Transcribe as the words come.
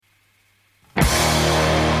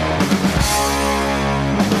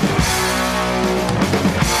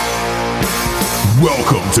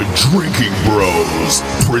Welcome to Drinking Bros,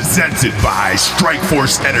 presented by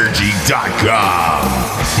StrikeForceEnergy.com.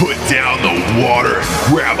 Put down the water and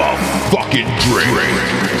grab a fucking drink.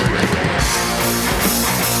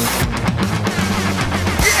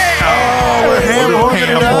 Oh, we're ham-warming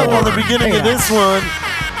it up on the beginning of this one.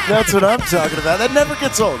 That's what I'm talking about. That never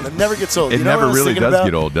gets old. It never gets old. It never really does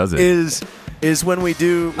get old, does it? Is when we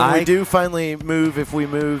do finally move, if we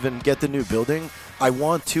move and get the new building, I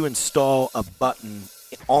want to install a button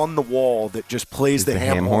on the wall that just plays the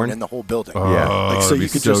ham horn in the whole building. Oh, yeah. Like, so you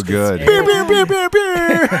could so just good. Beer, beer, beer, beer,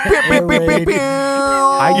 beer, beer, beer, beer, beer.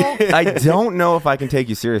 I don't know if I can take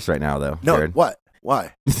you serious right now, though. No, Jared. what?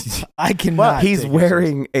 Why? I cannot. He's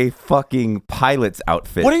wearing a fucking pilot's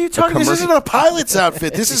outfit. What are you talking? This isn't a pilot's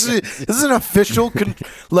outfit. This is an official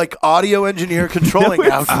audio engineer controlling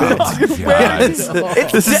outfit.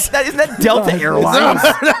 Isn't that Delta Airlines?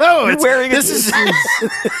 No, You're wearing Is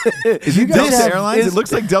it Delta Airlines? It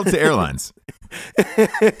looks like Delta Airlines.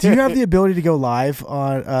 Do you have the ability to go live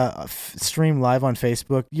on stream live on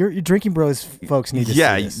Facebook? Your Drinking Bros folks need to see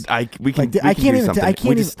this. We can. I can't even. something. I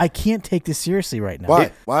can't take this seriously right now.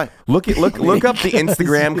 Why? Look up the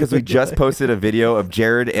Instagram because we just posted a video of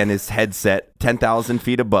Jared and his headset 10,000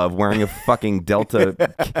 feet above wearing a fucking Delta.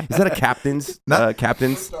 Is that a captain's?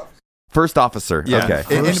 First officer. Yeah. Okay.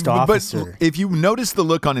 First officer. But if you notice the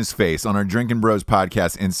look on his face on our Drinking Bros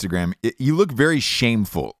podcast Instagram, you look very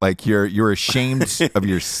shameful. Like you're ashamed of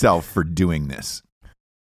yourself for doing this.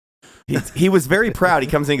 He was very proud. He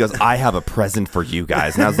comes in and goes, I have a present for you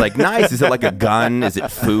guys. And I was like, nice. Is it like a gun? Is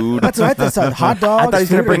it food? That's what I thought. Hot dogs. I thought he was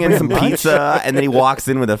going to bring in some lunch? pizza. And then he walks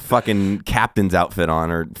in with a fucking captain's outfit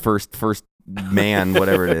on, or first man,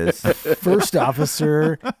 whatever it is. First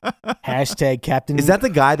officer. Hashtag captain. Is that the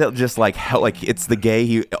guy that just like it's the gay?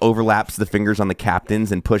 He overlaps the fingers on the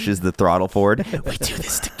captains and pushes the throttle forward. We do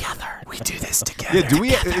this together.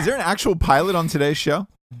 Yeah. Is there an actual pilot on today's show?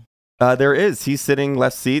 There is. He's sitting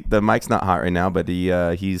left seat. The mic's not hot right now, but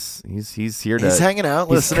he's here to. He's hanging out,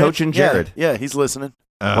 he's listening. coaching Jared. Yeah, he's listening.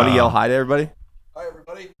 Want to yell hi to everybody? Hi,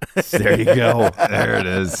 everybody. There you go. There it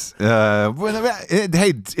is.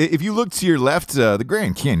 Hey, if you look to your left, the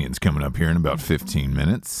Grand Canyon's coming up here in about 15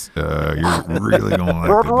 minutes. You're really going to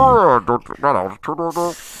like the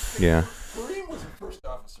Yeah. Kareem was a first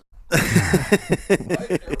officer.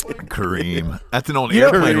 Kareem. That's an old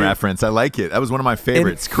Airplane reference. I like it. That was one of my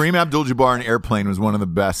favorites. Kareem Abdul-Jabbar in Airplane was one of the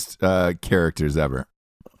best characters ever.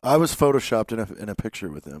 I was photoshopped in a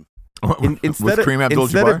picture with him. With Kareem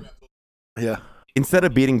Abdul-Jabbar? Yeah. Instead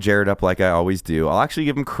of beating Jared up like I always do, I'll actually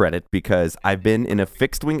give him credit because I've been in a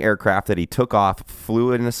fixed-wing aircraft that he took off,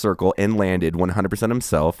 flew in a circle, and landed 100%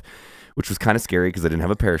 himself, which was kind of scary because I didn't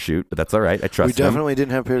have a parachute, but that's all right. I trust him. We definitely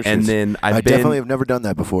didn't have parachutes. And then I definitely have never done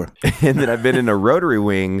that before. And then I've been in a rotary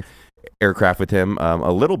wing aircraft with him,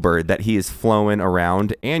 a little bird that he has flown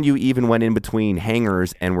around, and you even went in between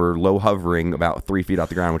hangars and were low hovering about 3 feet off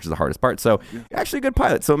the ground, which is the hardest part. So you're actually a good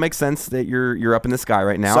pilot. So it makes sense that you're up in the sky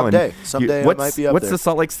right now. Someday I might be up what's there. the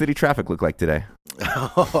Salt Lake City traffic look like today?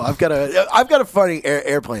 Oh, I've got a funny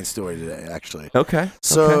airplane story today, actually. Okay.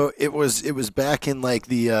 So it was back in like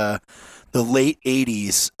the late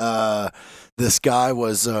 80s. This guy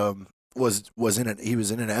was in an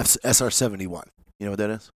SR-71. You know what that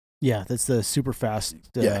is? Yeah, that's the super fast.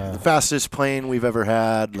 The fastest plane we've ever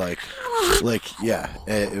had. It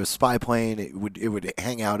was spy plane. It would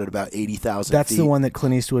hang out at about 80,000 That's feet. the one that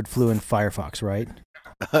Clint Eastwood flew in Firefox, right?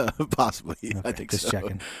 Possibly. Okay, I think just so.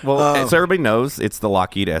 checking. Well, so everybody knows it's the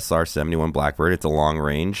Lockheed SR-71 Blackbird. It's a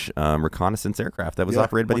long-range reconnaissance aircraft that was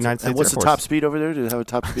operated by the United States And what's Air the Force. top speed over there? Did it have a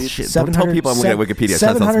top speed? Shit, don't tell people I'm looking at Wikipedia.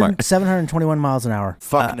 That sounds smart. 721 miles an hour.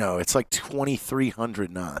 Fuck no. It's like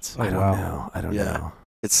 2,300 knots. I don't know.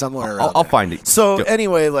 It's somewhere around I'll there. find it. So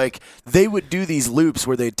anyway, they would do these loops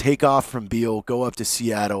where they'd take off from Beale, go up to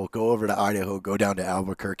Seattle, go over to Idaho, go down to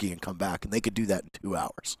Albuquerque, and come back, and they could do that in 2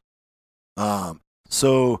 hours.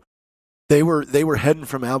 So they were heading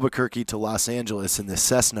from Albuquerque to Los Angeles, and the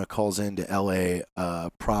Cessna calls into LA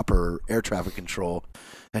proper air traffic control,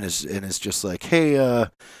 and is just like, hey,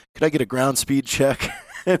 could I get a ground speed check?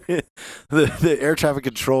 the air traffic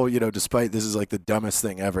control, despite this is like the dumbest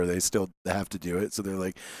thing ever, they still have to do it. So they're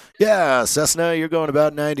like, yeah, Cessna, you're going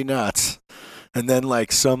about 90 knots. And then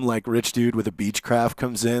some rich dude with a Beechcraft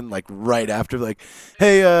comes in right after,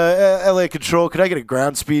 hey, LA control, could I get a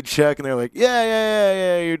ground speed check? And they're like,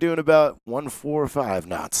 yeah, you're doing about 145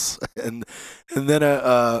 knots. And then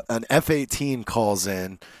an F-18 calls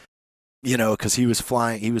in. because he was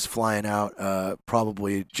flying out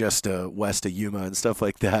probably just west of Yuma and stuff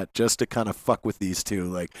like that, just to kind of fuck with these two.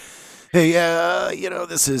 Like, hey,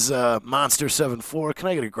 this is Monster 7-4. Can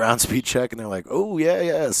I get a ground speed check? And they're like, oh,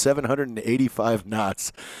 yeah, 785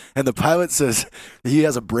 knots. And the pilot says he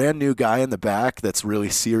has a brand new guy in the back that's really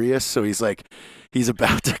serious. So he's like, he's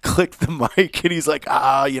about to click the mic, and he's like,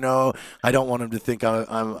 I don't want him to think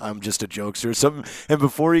I'm just a jokester or something. And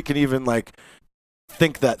before he can even like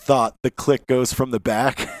think that thought, the click goes from the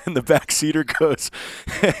back, and the backseater goes,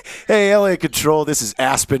 hey, LA Control, this is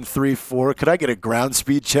Aspen 3-4. Could I get a ground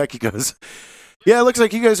speed check? He goes, yeah, it looks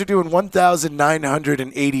like you guys are doing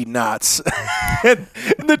 1,980 knots. and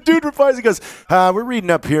the dude replies, he goes, we're reading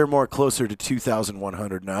up here more closer to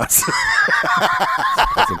 2,100 knots.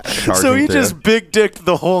 So he just big dicked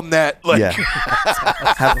the whole net. Like, yeah.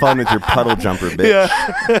 Have fun with your puddle jumper, bitch.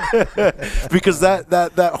 Yeah. Because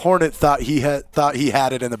that Hornet thought he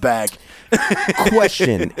had it in the bag.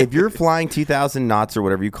 Question: if you're flying 2,000 knots or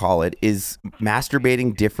whatever you call it, is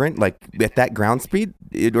masturbating different, like at that ground speed,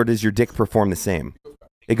 or does your dick perform the same?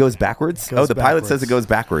 It goes backwards. The pilot says it goes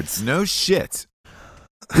backwards. No shit.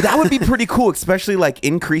 But that would be pretty cool, especially like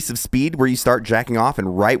increase of speed where you start jacking off,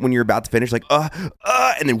 and right when you're about to finish, like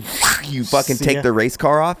and then you fucking take the race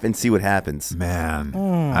car off and see what happens. Man,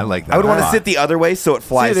 I like that. I would want to sit the other way so it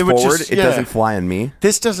flies forward. It doesn't fly on me.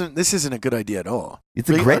 This isn't a good idea at all. It's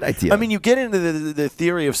a great idea. I mean, you get into the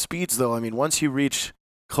theory of speeds, though. I mean, once you reach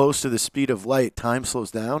close to the speed of light, time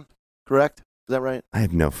slows down. Correct? Is that right? I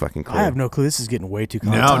have no fucking clue. I have no clue. This is getting way too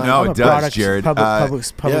complicated. No, it does, Jared. Public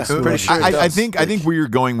pretty sure it I does. think where you're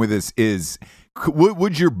going with this is,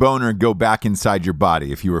 would your boner go back inside your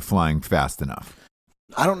body if you were flying fast enough?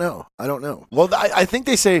 I don't know. Well, I think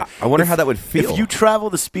they say. I wonder how that would feel. If you travel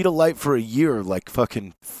the speed of light for a year, like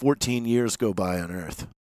fucking 14 years go by on Earth.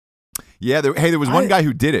 Yeah. There was one guy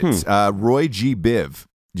who did it. Roy G. Biv.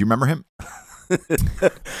 Do you remember him?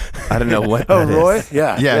 I don't know what. Oh, Roy? Is.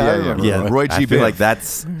 Yeah. Roy G. I feel Biv. like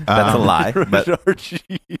that's a lie. But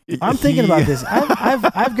I'm thinking about this.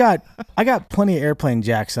 I got plenty of airplane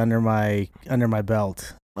jacks under my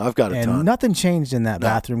belt. I've got a ton. And nothing changed in that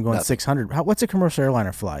bathroom going 600. What's a commercial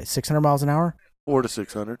airliner fly? 600 miles an hour? 400 to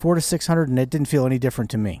 600. 400 to 600, and it didn't feel any different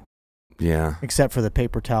to me. Yeah. Except for the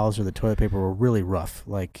paper towels or the toilet paper were really rough.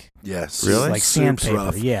 Like, yes. Really? Like Soup's sandpaper.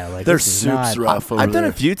 rough. Yeah. Like, they're soup's rough over I've done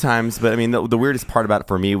there. it a few times, but I mean, the weirdest part about it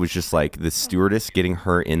for me was just like the stewardess getting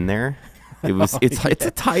her in there. It was it's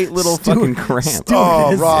a tight little fucking cramp.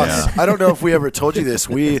 Oh, Ross, I don't know if we ever told you this.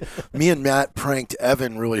 Me and Matt pranked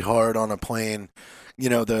Evan really hard on a plane. You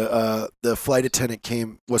know, the flight attendant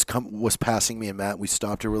was passing me and Matt. We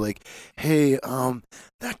stopped her. We're like, hey,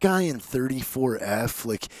 that guy in 34F,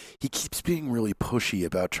 like, he keeps being really pushy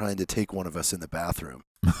about trying to take one of us in the bathroom.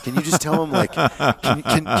 Can you just tell him, like,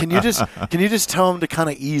 can you just tell him to kind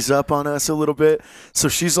of ease up on us a little bit? So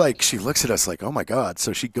she's like, she looks at us like, oh my God.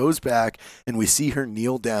 So she goes back and we see her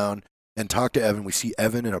kneel down and talk to Evan. We see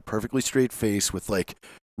Evan in a perfectly straight face with like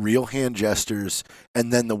real hand gestures,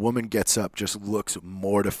 and then the woman gets up, just looks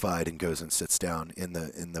mortified, and goes and sits down in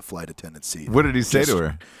the flight attendant seat. What did he say to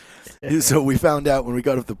her? So we found out when we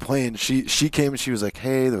got off the plane, she came and she was like,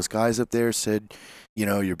 hey, those guys up there said, you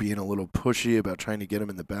know, you're being a little pushy about trying to get them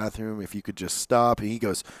in the bathroom. If you could just stop. And he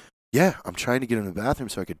goes, yeah, I'm trying to get him in the bathroom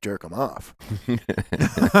so I could jerk him off. And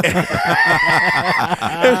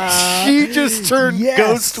she just turned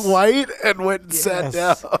ghost white and went and sat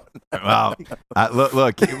down. Wow.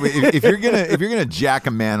 Look, if you're gonna jack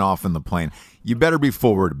a man off in the plane, you better be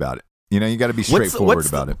forward about it. You know, you got to be straightforward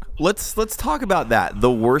about it. Let's talk about that.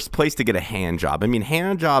 The worst place to get a hand job. I mean,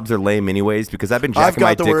 hand jobs are lame anyways because I've been jacking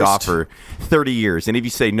my dick off for 30 years. And if you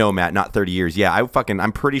say no, Matt, not 30 years, yeah,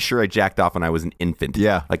 I'm pretty sure I jacked off when I was an infant.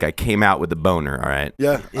 Yeah, like I came out with a boner. All right.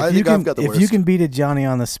 Yeah, I think I've got the worst. If you can beat a Johnny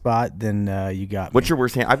on the spot, then you got me. What's your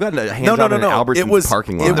worst hand? I've got a hand job in an Albertsons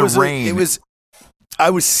parking lot. I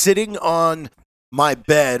was sitting on my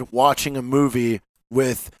bed watching a movie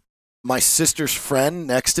with my sister's friend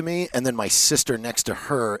next to me, and then my sister next to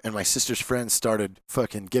her, and my sister's friend started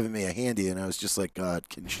fucking giving me a handy, and I was just like, God,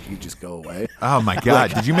 can you just go away? Oh my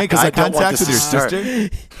God! Did you make eye contact with your sister?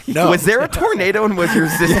 No. Was there a tornado, and was your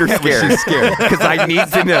sister scared? Was she scared? Because I need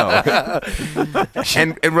to know.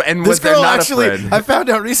 and was there not actually, a friend? I found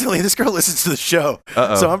out recently this girl listens to the show,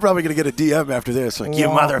 so I'm probably gonna get a DM after this, like, you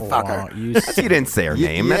motherfucker. You didn't say her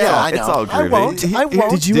name. I know. It's all groovy. I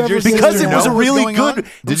won't. Did you ever because it was a really good.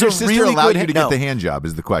 Did your sister allow you to get the hand job?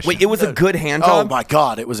 Is the question. Wait, it was a good hand Oh job? my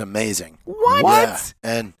God, it was amazing. What? Yeah.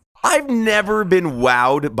 And I've never been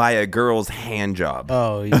wowed by a girl's hand job.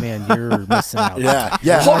 Oh man, you're missing out.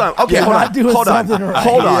 Yeah. Hold on. Okay, hold on.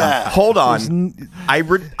 Hold on. I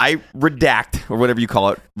redact or whatever you call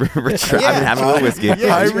it. I've been having a little whiskey.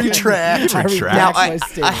 I retract. Now,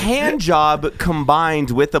 a hand job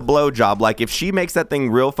combined with a blow job, like if she makes that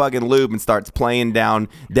thing real fucking lube and starts playing down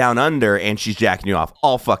under, and she's jacking you off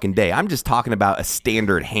all fucking day. I'm just talking about a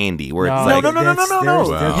standard handy where it's like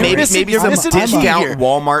no. Maybe some discount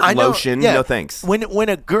Walmart lotion. No thanks. When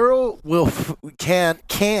a girl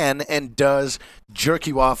can and does jerk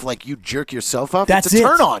you off like you jerk yourself off, that's it's a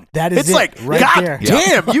turn on. That is it's it. like, right God there.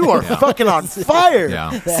 damn, you are fucking on fire.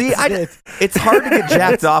 Yeah. See, it's hard to get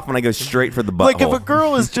jacked off when I go straight for the butthole. Like if a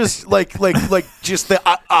girl is just like just the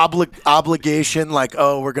obligation, like,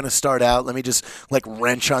 oh, we're gonna start out, let me just like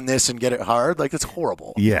wrench on this and get it hard, like it's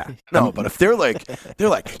horrible. Yeah. No, but if they're like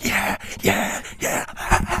yeah.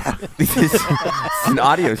 It's an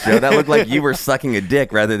audio show that looked like you were sucking a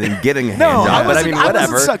dick rather than getting a hand job. But I mean, whatever. I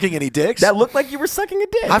wasn't sucking any dicks. That looked like you were sucking a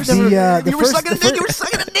dick. You were sucking a dick. You were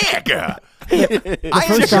sucking a dick.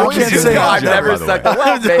 I've never sucked a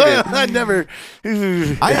laugh, baby. I never.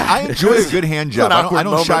 I enjoy a good hand job. I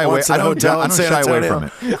don't shy away. I don't shy away from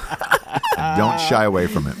it. Don't shy away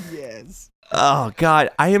from it. Oh God,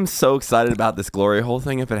 I am so excited about this glory hole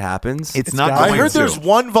thing. If it happens, it's not. I heard there's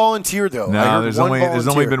one volunteer though. No, there's only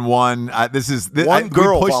been one. One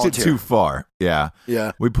girl we pushed volunteer. It too far. Yeah.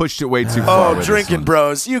 We pushed it way too far. Oh, drinking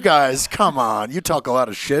bros, you guys, come on! You talk a lot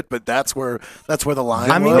of shit, but that's where the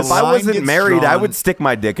line. I mean, if I wasn't married, I would stick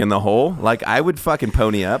my dick in the hole. Like I would fucking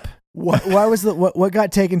pony up. What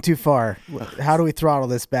got taken too far? How do we throttle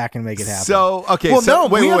this back and make it happen? So okay,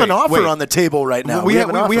 we have an offer on the table right now. We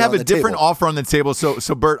have a different offer on the table.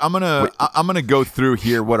 So Bert, I'm gonna go through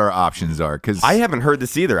here what our options are because I haven't heard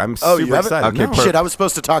this either. I'm super excited. Okay, shit, I was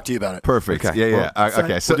supposed to talk to you about it. Perfect. Okay. Yeah.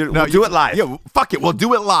 Okay, so we'll do it live. Yeah, fuck it. We'll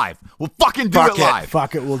do it live. We'll fucking do it live.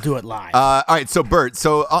 Fuck it. We'll do it live. All right. So Bert,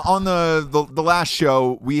 on the last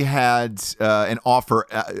show we had an offer,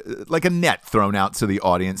 like a net thrown out to the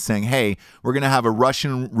audience saying, hey, we're going to have a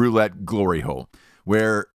Russian roulette glory hole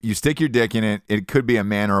where you stick your dick in it. It could be a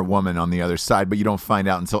man or a woman on the other side, but you don't find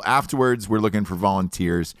out until afterwards. We're looking for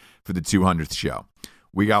volunteers for the 200th show.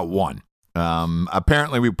 We got one.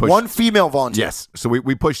 Apparently we pushed one female volunteer. Yes. So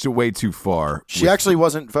we pushed it way too far. She actually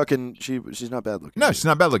wasn't fucking, she's not bad looking. No, she's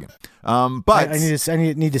not bad looking. But I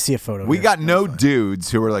need to see a photo. We got no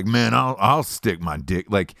dudes who are like, man, I'll stick my dick.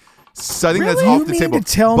 Like, so I think that's off the table. You mean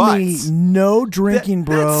to tell me no drinking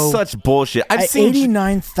bro? That's such bullshit. I've seen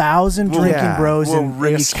 89,000 drinking bros and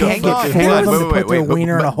you can't get four of them to put their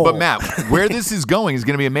wiener in a hole. But Matt, where this is going is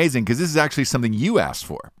going to be amazing because this is actually something you asked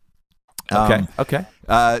for. Okay.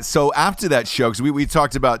 So after that show, because we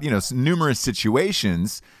talked about numerous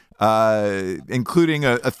situations, including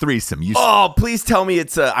a threesome. Please tell me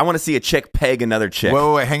it's I want to see a chick peg another chick.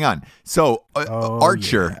 Wait, hang on. So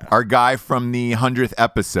Archer, our guy from the 100th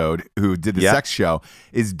episode who did the sex show,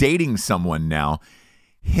 is dating someone now.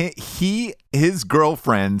 His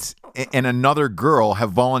girlfriends and another girl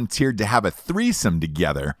have volunteered to have a threesome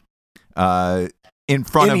together in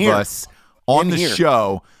front of us on the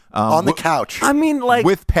show. On the couch. I mean, like,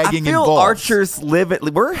 with pegging I feel involved. Archer's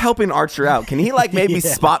we're helping Archer out. Can he maybe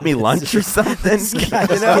spot me lunch or something? This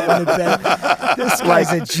guy's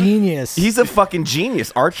a genius. He's a fucking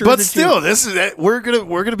genius. Archer. But still, this is it. We're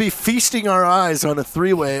gonna be feasting our eyes on a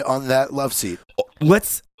three-way on that love seat.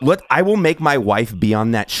 I will make my wife be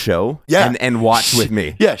on that show and watch with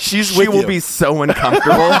me. Yeah, she will be so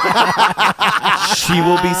uncomfortable. She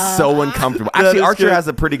will be so uncomfortable. Actually, Archer has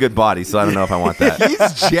a pretty good body, so I don't know if I want that.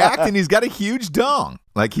 He's jacked and he's got a huge dong.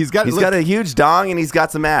 Like he's got a huge dong and he's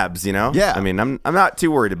got some abs, Yeah. I mean, I'm not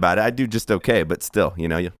too worried about it. I do just okay, but still,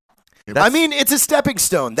 I mean, it's a stepping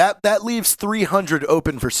stone. That leaves 300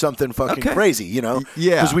 open for something fucking crazy, Yeah.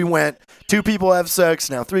 Because we went 2 people have sex,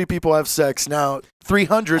 now 3 people have sex, now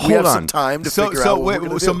 300. We have some time to figure out what we're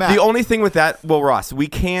gonna do. Matt, the only thing with that, Ross, we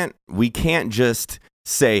can't just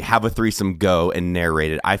say have a threesome go and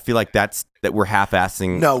narrate it. I feel like that we're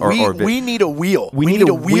half-assing. No, we need a wheel. We need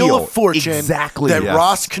a wheel of fortune that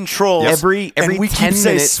Ross controls. Every and we 10 keep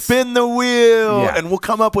minutes, spin the wheel, and we'll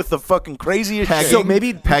come up with the fucking craziest shit. So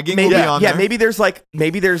maybe pegging will be on there. Maybe there's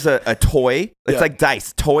a toy. It's like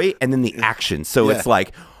dice, toy, and then the action. So it's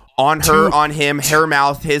like on her, on him, her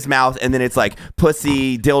mouth, his mouth, and then it's like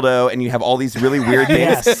pussy, dildo, and you have all these really weird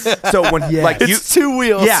things. So when like you, it's 2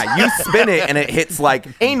 wheels. Yeah, you spin it and it hits like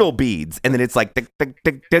anal beads, and then it's like dig, dig,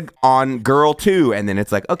 dig, dig, on girl 2, and then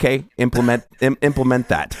it's like, okay, implement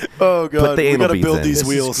that. Oh god, Put the anal gotta beads build in. these This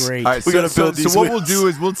wheels. is great. All right, We gotta build these So what wheels. we'll do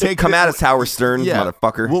is we'll take Come at us, Howard Stern,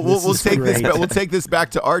 motherfucker. We'll is take this. great. We'll take this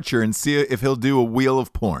back to Archer and see if he'll do a wheel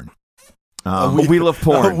of porn. A wheel of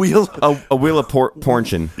porn. A wheel. A wheel of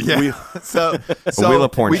portion. Yeah. So wheel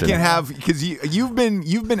of porn we shit. can have because you've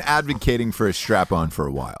been advocating for a strap on for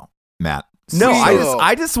a while, Matt. No, See?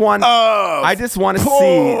 I just want to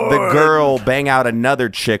see the girl bang out another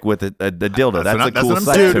chick with a dildo. That's a cool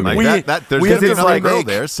sight to me. There's we gonna have be to another girl remake-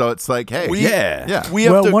 there, so it's like, hey, Yeah. We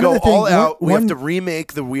have to one of go the things- all out. We one- have to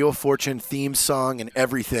remake the Wheel of Fortune theme song and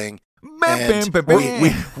everything. Bam, And bam, bam,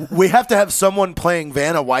 bam. we have to have someone playing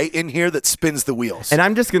Vanna White in here that spins the wheels. And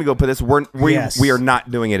I'm just gonna go put this. Yes. We are not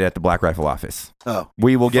doing it at the Black Rifle office. oh,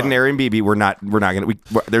 We will get an Airbnb. We're not gonna.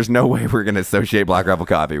 There's no way we're gonna associate Black Rifle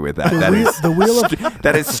Coffee with that. The wheel of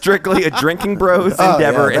That is strictly a drinking bros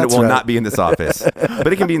endeavor, yeah, and it that's will right. not be in this office.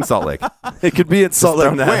 But it can be in Salt Lake. it could be in Salt Lake.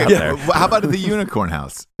 throwing that out Wait, there. how about at the Unicorn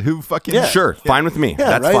House? Who fucking Sure, fine with me. Yeah,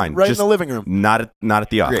 That's right, fine. right Just in the living room. Not at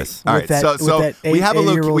the Great. office. All With right, that- so with that we have a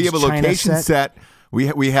eight-year-old's location China set.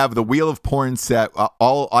 We have the Wheel of Porn set.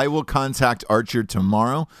 I will contact Archer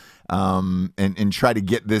tomorrow, and try to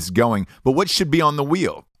get this going. But what should be on the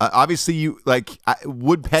wheel? Obviously, you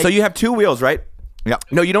would peg. So you have 2 wheels, right? Yeah.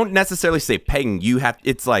 No, you don't necessarily say pegging. You have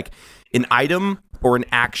it's like an item or an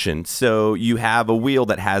action. So you have a wheel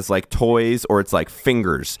that has like toys, or it's like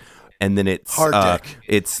fingers, and then it's Hard deck.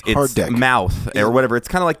 It's Hard deck. mouth or whatever. It's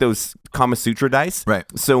kind of like those Kama Sutra dice. Right.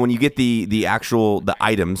 So when you get the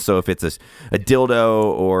items, so if it's a dildo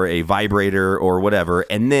or a vibrator or whatever,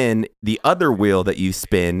 and then the other wheel that you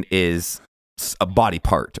spin is a body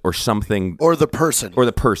part or something, Or the person. or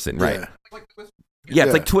the person, right? Yeah. Yeah, it's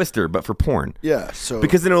Yeah. like Twister, but for porn. Yeah. So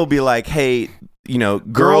Because then it'll be like, hey, girl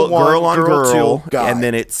Girl one, on girl girl, two, guy. and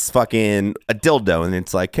then it's fucking a dildo, and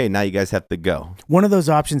it's like, hey, now you guys have to go. one of those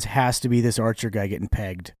options has to be this Archer guy getting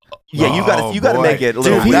pegged. Yeah, you got to boy. make it a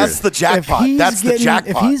little dude, weird. that's the jackpot. That's the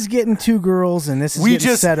jackpot. If he's getting 2 girls and this is we getting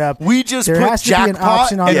just set up, We just there put has to be an jackpot,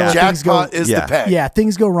 option on and there where things go- jackpot is Yeah. the peg. yeah,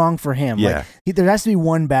 things go wrong for him. Yeah. Like, there has to be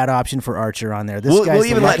one bad option for Archer on there. This We'll, guy's we'll the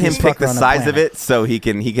even let him luckiest pick the fucker on size of planet. it, so he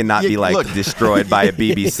can not Yeah, be like look. destroyed by a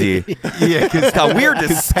BBC. yeah, because We're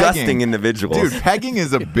disgusting individuals. Dude, pegging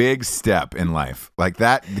is a big step in life, like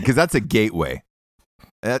that, because that's a gateway.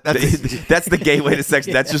 That's the gateway to sex.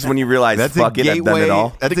 That's just when you realize, That's fuck a it, I've done gateway. it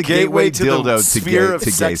all. That's The a gateway to the dildo to sphere gay, of to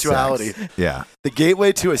gay sexuality. sex. Yeah, The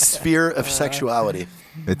gateway to a sphere of sexuality.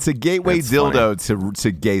 it's a gateway That's dildo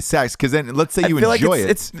to gay sex. Because then, let's say I you feel like enjoy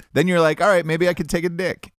it's- it, then you're like, all right, maybe I could take a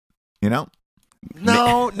dick. You know?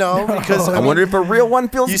 No, because I wonder if a real one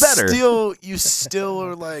feels you better. still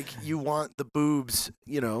are like you want the boobs,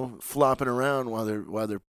 flopping around while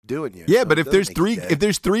they're doing you. Yeah, So but it if there's doesn't make three, it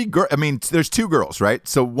gay. there's 2 girls, right?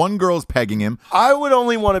 So one girl's pegging him. I would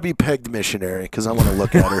only want to be pegged missionary because I want to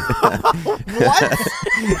look at her.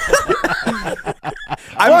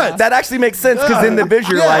 What? That actually makes sense because in the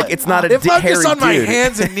visual, Yeah. like it's not a if I'm hairy just on my dude.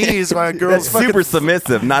 hands and knees while a girl's That's fucking super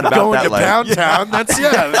submissive, not about going that to life. Pound Town, that's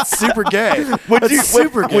super gay. That's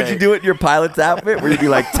super gay. Would you do it in your pilot's outfit where you'd be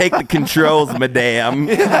like, take the controls, madame?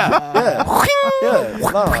 Yeah,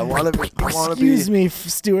 no, I want to be. Excuse me,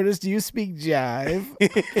 stewardess, do you speak jive?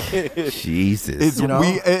 Jesus. It's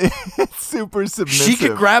it's super submissive. She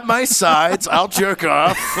can grab my sides. I'll jerk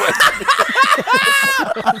off.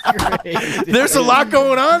 There's a lot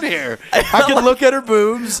going on here. I can look at her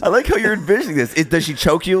boobs. I like how you're envisioning this. Does she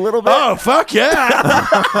choke you a little bit? Oh fuck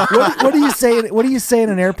yeah! What do you say? What do you say in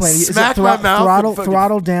an airplane? Is it Smack my mouth throttle, and fucking-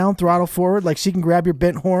 throttle down, throttle forward. Like she can grab your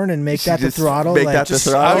bent horn and make that the just throttle. make like, that the just-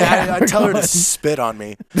 throttle? I tell her to spit on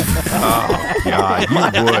me. Oh God,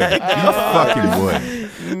 you would. You fucking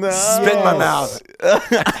would. No. Spit in my mouth.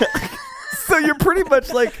 So you're pretty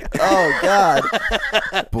much like, oh God.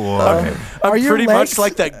 Boy. Are I'm your pretty legs- much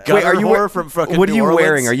like that Wait, gutter are you whore from fucking What are New you Orleans.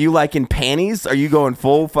 wearing? Are you like in panties? Are you going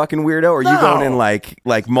full fucking weirdo? Or are you No. going in like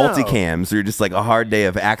multicams? Or you're just like a hard day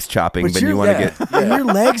of axe chopping, but you want to get. and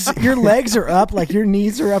your legs are up, like your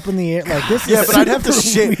knees are up in the air. Like this. Yeah, is but I'd have to super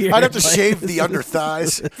shave. weird. I'd have to Like, shave this the is- under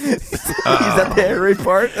thighs. Is that the hairy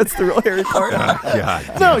part? That's the real hairy part.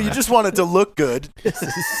 God. No, you just want it to look good.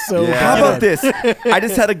 So Yeah. How bad. about this? I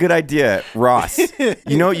just had a good idea, Ross,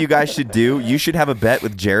 you know what you guys should do? You should have a bet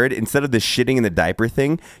with Jared. Instead of the shitting in the diaper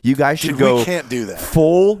thing, you guys should go. We can't do that.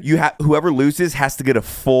 Full. Whoever loses has to get a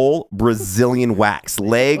full Brazilian wax.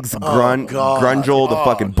 Legs, grungle, the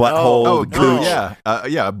fucking butthole, the gooch.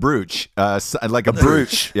 Yeah, a brooch. Like a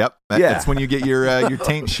brooch. Yep. That's when you get your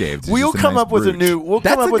taint shaved. We'll come up with a new. We'll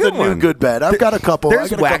come up with a new good bet. I've got a couple. There's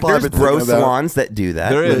bro salons that do that.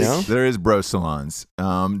 There is bro salons.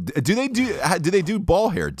 Do they do ball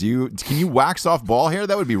hair? Can you wax off ball hair?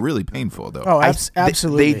 That would be really painful, though. Oh,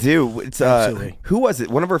 absolutely. They do. It's who was it?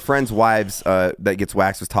 One of her friends' wives that gets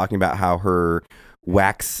waxed was talking about how her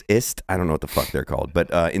waxist, I don't know what the fuck they're called, but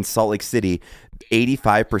in Salt Lake City,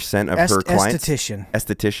 85% of her clients,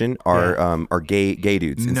 esthetician, are gay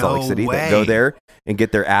dudes in Salt Lake City that go there and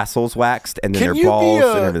get their assholes waxed and then their balls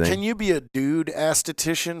and everything. Can you be a dude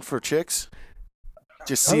esthetician for chicks?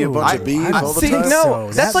 Just see a bunch of bees all the time?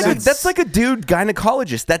 No, that's like a dude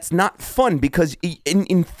gynecologist. That's not fun because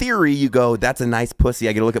in theory you go, that's a nice pussy.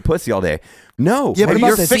 I get to look at pussy all day. No. Yeah, but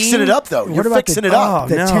you're fixing it up, though. You're fixing it up.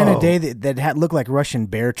 The 10 a day that look like Russian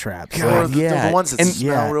bear traps. God, the ones that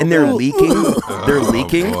smell real and they're leaking. They're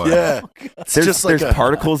leaking. Yeah. There's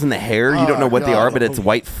particles in the hair. You don't know what they are, but it's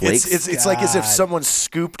white flakes. It's like as if someone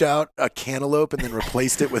scooped out a cantaloupe and then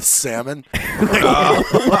replaced it with salmon. What?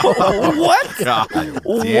 God damn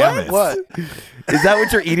it. What? Is that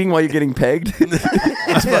what you're eating while you're getting pegged?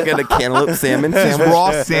 It's fucking a cantaloupe salmon Just sandwich.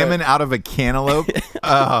 raw salmon out of a cantaloupe.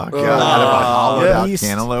 Oh god, out of a hollowed out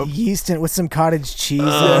cantaloupe. Yeast in it with some cottage cheese.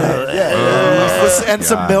 And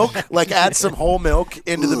some milk. Like add some whole milk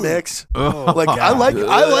into the mix. Like I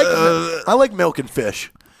like milk and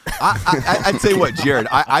fish. I'd say what, Jared.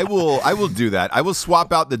 I will do that. I will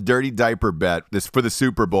swap out the dirty diaper bet for the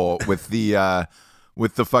Super Bowl with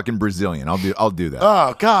the fucking Brazilian. I'll do that.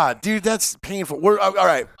 Oh God, dude, that's painful. We're all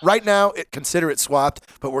right. Right now, consider it swapped,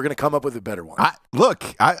 but we're gonna come up with a better one.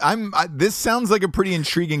 This sounds like a pretty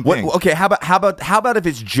intriguing thing. Okay, how about if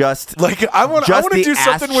it's just like I want to do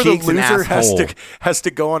something where the loser has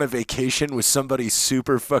to go on a vacation with somebody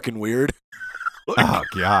super fucking weird. Oh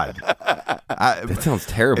God, that sounds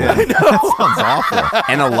terrible. Yeah, that sounds awful.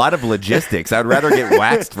 And a lot of logistics. I'd rather get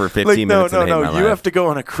waxed for 15 minutes. No. You have to go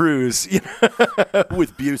on a cruise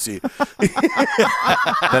with Busey.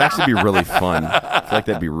 That'd actually be really fun. I feel like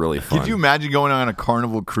that'd be really fun. Could you imagine going on a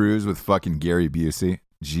Carnival cruise with fucking Gary Busey?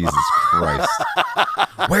 Jesus Christ.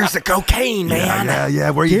 Where's the cocaine, man? Yeah.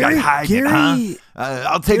 Where you guys hiding, huh?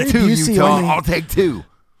 I'll take two, Utah. I'll take two.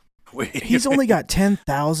 He's only got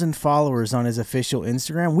 10,000 followers on his official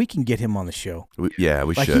Instagram. We can get him on the show. We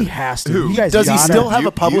should. He has to. You guys Does he still have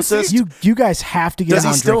a publicist? You guys have to get him on.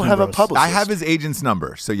 Does he still have a publicist? I have his agent's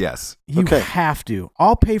number, so yes. You have to.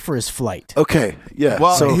 I'll pay for his flight. Okay, yeah.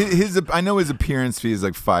 Well, I know his appearance fee is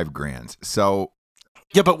like $5,000. So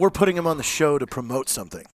yeah, but we're putting him on the show to promote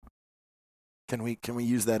something. Can we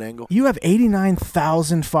use that angle? You have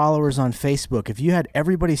 89,000 followers on Facebook. If you had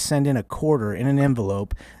everybody send in a quarter in an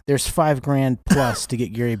envelope, there's $5,000 plus to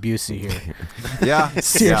get Gary Busey here. Yeah,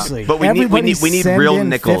 seriously. Yeah. But we need real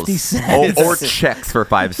nickels or checks for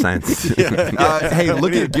 5 cents. Hey,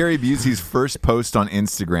 look at Gary Busey's first post on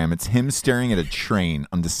Instagram. It's him staring at a train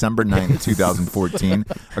on December 9th, 2014,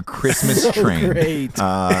 a Christmas train. Great.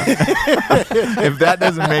 If that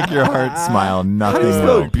doesn't make your heart smile, nothing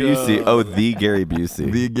will. Busey. The Gary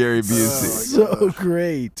Busey. The Gary Busey. So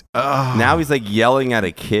great. Now he's like yelling at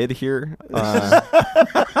a kid here.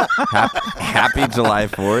 Happy July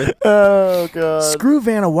 4th. Oh, God. Screw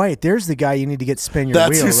Vanna White. There's the guy you need to get spin your wheel.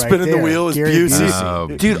 That's who's spinning the wheel is Gary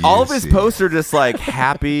Busey. Dude, all of his posts are just like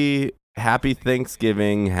happy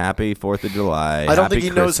Thanksgiving, happy 4th of July. I don't think he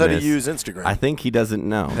Christmas. knows how to use Instagram. I think he doesn't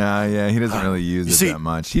know. Yeah, he doesn't really use it that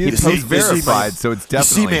much. He posts verified, so it's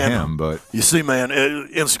definitely him. But you see, man,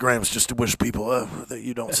 Instagram's just to wish people that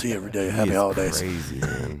you don't see every day. Happy holidays. Crazy,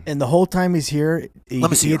 man. And the whole time he's here, he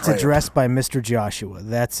gets addressed by Mr. Joshua.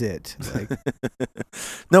 That's it.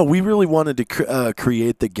 No, we really wanted to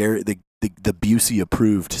create the Busey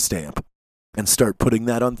approved stamp. And start putting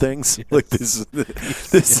that on things like this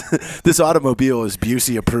automobile is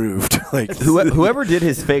Busey approved. Like whoever did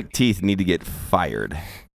his fake teeth need to get fired.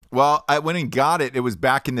 Well, I went and got it. It was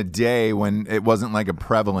back in the day when it wasn't like a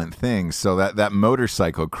prevalent thing. So that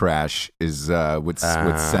motorcycle crash is what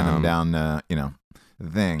sent him down the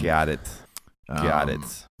thing. Got it.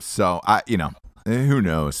 So who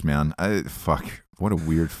knows, man? Fuck, what a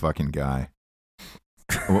weird fucking guy.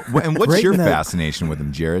 And what's your fascination with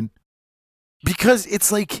him, Jared? Because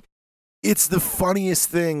it's like, it's the funniest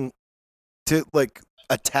thing to like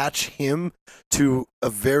attach him to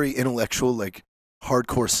a very intellectual, like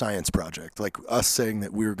hardcore science project. Like us saying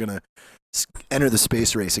that we were going to enter the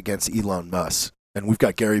space race against Elon Musk, and we've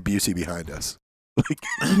got Gary Busey behind us.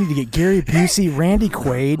 You need to get Gary Busey, Randy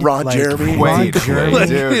Quaid, Ron Jeremy. Ron Jeremy.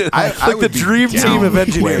 Dude, I the would be dream down team of with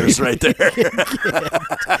engineers Quaid. right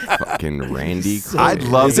there. Fucking Randy. I'd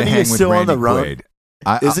love Isn't to he hang with still on Randy the run?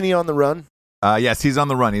 Quaid. Isn't he on the run? Yes, he's on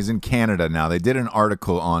the run. He's in Canada now. They did an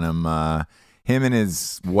article on him. Him and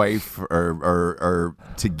his wife are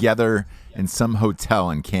together in some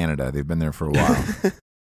hotel in Canada. They've been there for a while.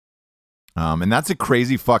 And that's a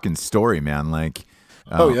crazy fucking story, man. Like,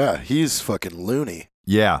 Oh yeah, he's fucking loony.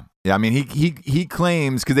 yeah. I mean, he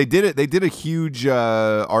claims, because they did a huge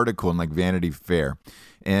article in like Vanity Fair,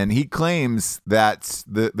 and he claims that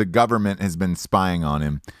the government has been spying on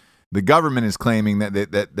him. The government is claiming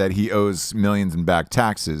that he owes millions in back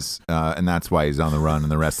taxes, and that's why he's on the run,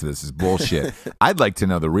 and the rest of this is bullshit. I'd like to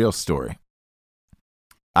know the real story.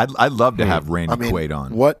 I'd love to have Randy Quaid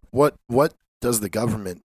on. What does the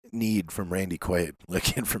government need from Randy Quaid,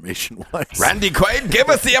 like information wise? Randy Quaid, give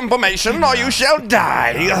us the information or you shall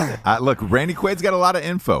die. Look, Randy Quaid's got a lot of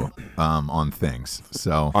info on things.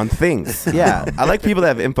 So On things. Yeah. I like people that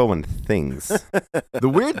have info on things. the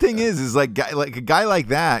weird thing is like a guy like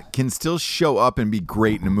that can still show up and be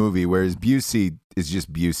great in a movie, whereas Busey is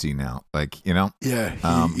just Busey now. Like, you know? Yeah, Dude,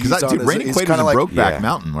 Randy Quaid was in Brokeback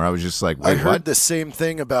Mountain, where I was just like, wait, I heard what? the same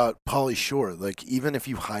thing about Pauly Shore. Like, even if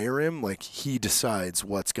you hire him, like he decides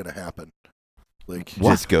what's going to happen. Like,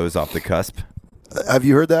 Just goes off the cusp. have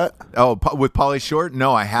you heard that? Oh, with Pauly Shore?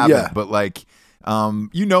 No, I haven't. Yeah. But like,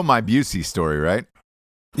 you know my Busey story, right?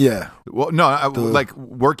 Yeah. Well, no, like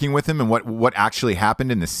working with him and what actually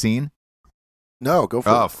happened in the scene. No, go for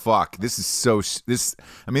Oh it. fuck! This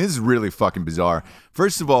is really fucking bizarre.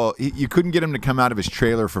 First of all, you couldn't get him to come out of his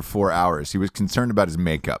trailer for 4 hours. He was concerned about his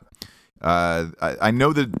makeup. I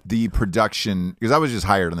know that the production, because I was just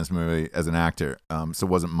hired on this movie as an actor, so it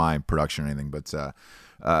wasn't my production or anything. But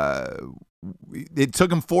it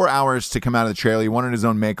took him 4 hours to come out of the trailer. He wanted his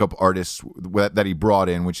own makeup artist that he brought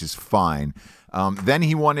in, which is fine. Then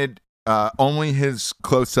he wanted only his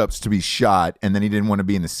close-ups to be shot, and then he didn't want to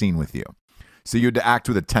be in the scene with you. So you had to act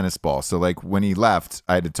with a tennis ball. So like when he left,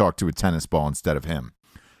 I had to talk to a tennis ball instead of him.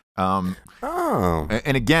 And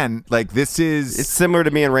again, like this is... It's similar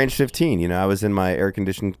to me in Range 15. You know, I was in my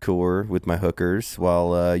air-conditioned cooler with my hookers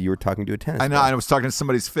while you were talking to a tennis I know, ball. I was talking to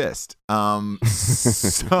somebody's fist.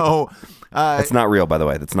 So... That's not real, by the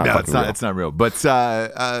way. That's not no, fucking it's not. real. It's not real.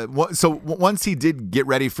 But so once he did get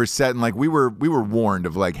ready for set, and like we were warned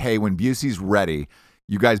of like, hey, when Busey's ready,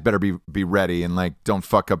 you guys better be ready and like don't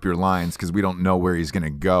fuck up your lines because we don't know where he's gonna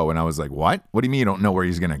go. And I was like, what? What do you mean you don't know where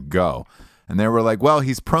he's gonna go? And they were like, well,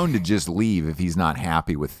 he's prone to just leave if he's not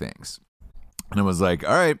happy with things. And I was like,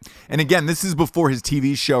 all right. And again, this is before his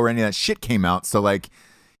TV show or any of that shit came out. So like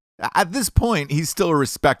at this point, he's still a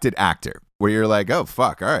respected actor. Where you're like, oh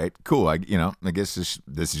fuck, all right, cool. I guess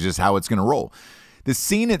this is just how it's gonna roll. The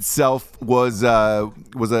scene itself was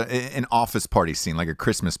an office party scene, like a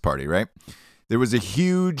Christmas party, right? There was a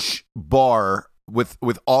huge bar with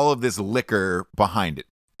all of this liquor behind it,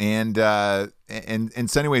 and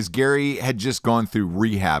so anyways, Gary had just gone through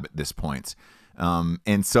rehab at this point,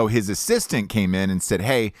 and so his assistant came in and said,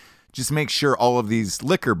 hey, just make sure all of these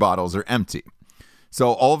liquor bottles are empty.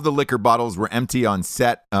 So all of the liquor bottles were empty on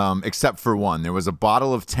set, except for one. There was a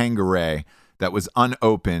bottle of Tanqueray that was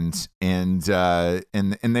unopened, and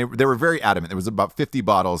they were very adamant. There was about 50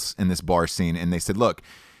 bottles in this bar scene, and they said, "Look,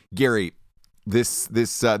 Gary,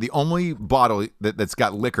 the only bottle that's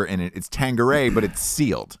got liquor in it, it's Tanqueray, but it's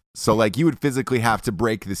sealed. So like you would physically have to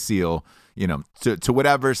break the seal, you know, to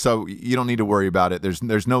whatever. So you don't need to worry about it.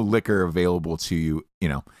 There's no liquor available to you, you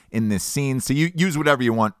know, in this scene. So you use whatever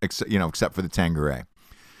you want, except for the Tanqueray."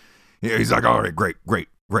 Yeah, he's like, all right,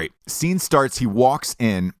 great. Scene starts. He walks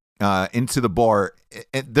in into the bar,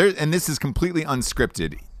 and this is completely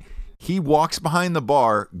unscripted. He walks behind the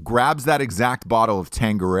bar, grabs that exact bottle of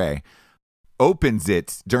Tanqueray, opens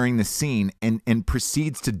it during the scene, and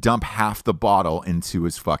proceeds to dump half the bottle into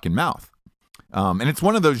his fucking mouth. And it's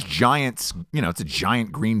one of those giants, you know, it's a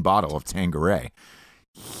giant green bottle of Tanqueray.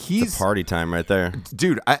 It's a party time right there.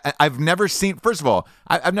 Dude, I've never seen, first of all,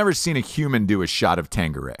 I've never seen a human do a shot of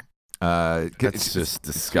Tanqueray. That's just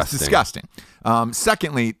disgusting. It's disgusting.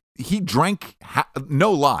 Secondly, he drank,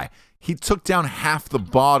 no lie, he took down half the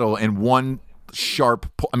bottle in one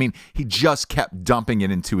sharp pull. I mean, he just kept dumping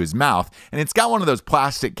it into his mouth, and it's got one of those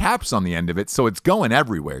plastic caps on the end of it, so it's going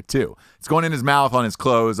everywhere too. It's going in his mouth, on his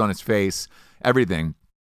clothes, on his face, everything.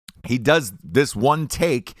 He does this one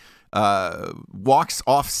take, walks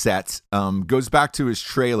off set, goes back to his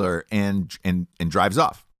trailer and drives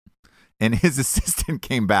off. And his assistant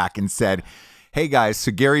came back and said, hey guys,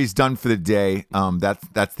 so Gary's done for the day.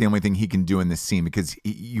 That's the only thing he can do in this scene because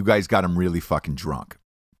you guys got him really fucking drunk.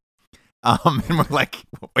 And we're like,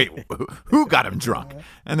 wait, who got him drunk?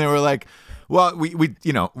 And they were like, well,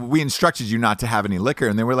 we instructed you not to have any liquor.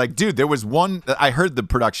 And they were like, dude, there was one. I heard the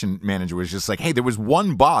production manager was just like, hey, there was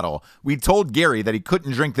one bottle. We told Gary that he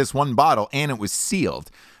couldn't drink this one bottle, and it was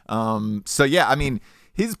sealed. So yeah, I mean,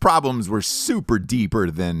 his problems were super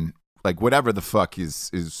deeper than like whatever the fuck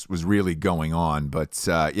was really going on. But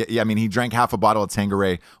yeah, I mean, he drank half a bottle of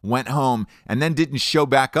Tanqueray, went home, and then didn't show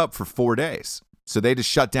back up for 4 days. So they just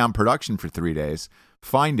shut down production for 3 days,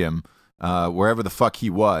 find him wherever the fuck he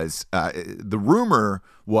was. The rumor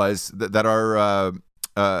was that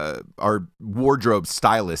our wardrobe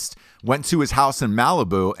stylist went to his house in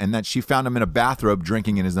Malibu and that she found him in a bathrobe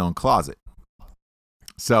drinking in his own closet.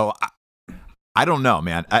 So I don't know,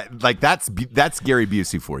 man. That's Gary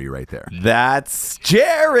Busey for you right there. That's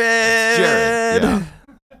Jared. Yeah.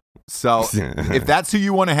 So if that's who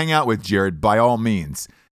you want to hang out with, Jared, by all means.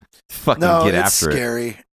 Fucking No, get it's after scary.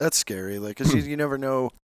 it. That's scary. Like, because you never know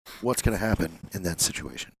what's going to happen in that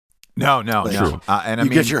situation. No. Like, And I you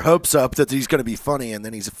mean, get your hopes up that he's going to be funny, and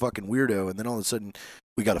then he's a fucking weirdo, and then all of a sudden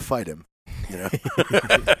we got to fight him. You know,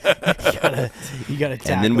 you gotta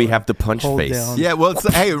tackle And then we him, have to punch hold face. down. yeah. Well,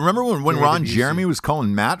 hey, remember when Gary Ron Busey. Jeremy was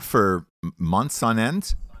calling Matt for months on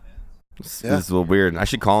end? This is a little weird. I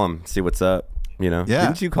should call him, see what's up. You know? Yeah.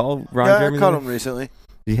 Didn't you call Ron yeah, Jeremy? I caught him recently.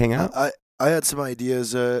 Did you hang out? I had some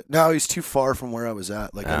ideas. No, he's too far from where I was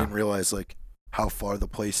at. Like, I Oh. didn't realize like how far the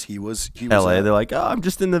place he was LA, at. they're like, oh, I'm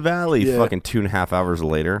just in the valley. Yeah. Fucking 2.5 hours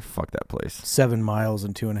later. Fuck that place. 7 miles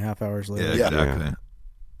and 2.5 hours later. Yeah. Exactly.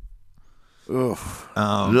 Oof.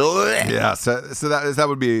 Yeah, so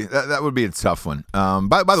that would be a tough one.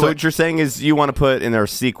 By the So way, what you're saying is you want to put in our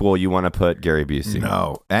sequel, you want to put Gary Busey.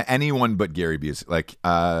 no, anyone but Gary Busey. Like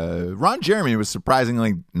Ron Jeremy was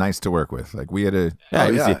surprisingly nice to work with. Like we had a Yeah, Oh,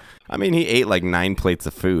 yeah. I mean, he ate like 9 plates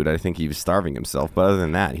of food. I think he was starving himself. But other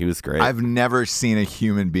than that, he was great. I've never seen a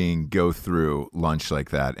human being go through lunch like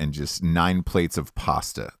that and just 9 plates of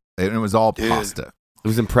pasta. And it was all pasta. it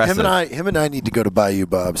was impressive. Him and I need to go to Bayou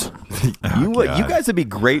Bob's. you guys would be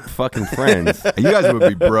great fucking friends. You guys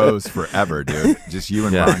would be bros forever, dude. Just you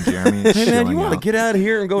and Yeah. Ron Jeremy. Hey man, you chilling want to out. get out of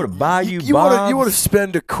here and go to Bayou You Bob's? want to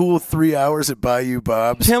spend a cool 3 hours at Bayou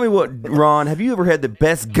Bob's Tell me what, Ron, have you ever had the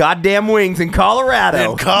best goddamn wings in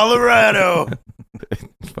Colorado? in Colorado?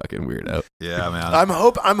 Fucking weirdo. Yeah, man.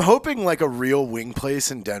 I'm hoping like a real wing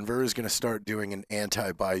place in Denver is going to start doing an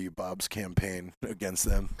anti-Bayou Bob's campaign against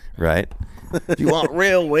them. Right? You want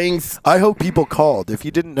real wings? I hope people called. If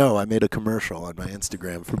you didn't know, I made a commercial on my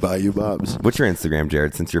Instagram for Bayou Bob's. What's your Instagram,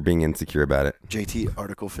 Jared, since you're being insecure about it? JT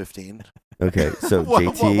Article 15. Okay, so Why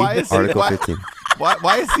JT, is he- Article why- 15.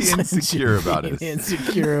 Why is he insecure about it?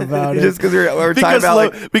 Insecure about it. Just because we're talking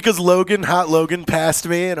about Because Hot Logan passed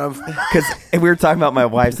me, and I'm because we were talking about my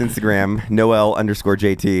wife's Instagram,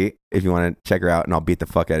 Noelle_JT. If you want to check her out, and I'll beat the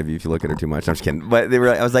fuck out of you if you look at her too much. I'm just kidding. But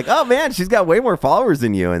I was like, oh man, she's got way more followers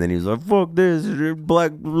than you. And then he was like, fuck this,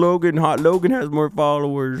 Hot Logan has more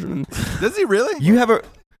followers. And Does he really? you have a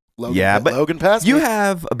Logan. Yeah, but Logan passed you me.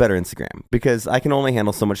 have a better Instagram because I can only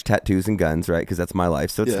handle so much tattoos and guns, right? Because that's my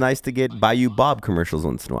life. So it's Yeah. nice to get Bayou Bob commercials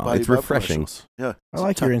once in a while. Bayou It's Bob refreshing. commercials. Yeah, I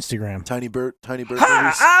like your Instagram. Tiny Bert. Movies.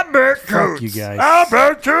 I'm Bert Fuck Kuntz. you guys. I'm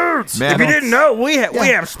Bert Kuntz. Man, If you didn't know, we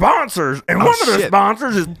have sponsors, and one of the shit.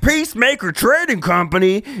 sponsors is Peacemaker Trading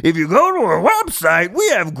Company. If you go to our website, we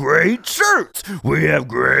have great shirts. We have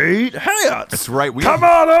great hats. That's right. Come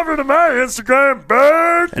on over to my Instagram,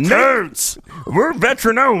 Bert Kuntz. We're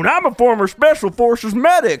veteran owned. I'm a former Special Forces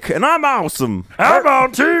medic, and I'm awesome. I'm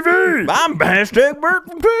on TV. I'm hashtag Bert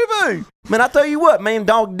from TV. Man, I tell you what, man,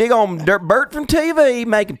 dog dig on Bert from TV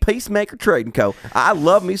making Peacemaker Trading Co. I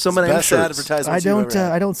love me some of them Best shirts. advertisement.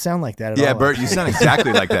 I don't sound like that at all. Yeah, Bert, you sound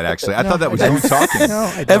exactly like that. Actually, I thought that was you talking. No,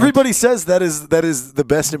 I don't. Everybody says that is the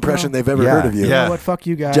best impression they've ever Yeah. heard of you. You Yeah. know what? Fuck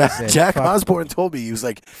you guys. Jack Fuck- Osborne told me, he was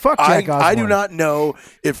like, Fuck Jack I do Osborne. not know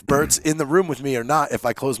if Bert's in the room with me or not if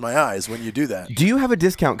I close my eyes when you do that. Do you have a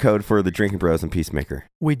discount code for the Drinking Bros and Peacemaker?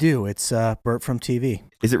 We do. It's Bert from TV.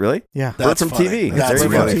 Is it really? Yeah. Bert from funny. TV. That's There you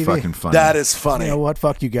go. funny. really TV. fucking funny. That is funny. You know what?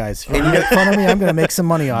 Fuck you guys. If you make fun of me, I'm going to make some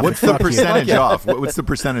money off What's it. the Fuck you. percentage off? What's the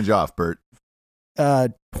percentage off, Bert?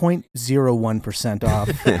 0.01% off.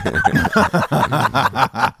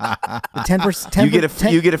 10%. You get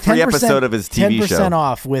a free 10%, episode of his TV 10% show.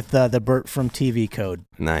 off with the Bert from TV code.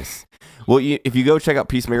 Nice. Well, if you go check out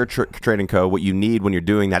Peacemaker Trading Co., what you need when you're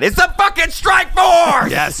doing that is the fucking Strike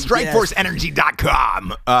Force! Yes,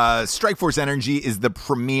 StrikeForceEnergy.com. Strikeforce Energy is the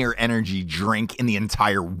premier energy drink in the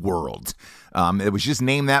entire world. It was just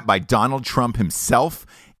named that by Donald Trump himself.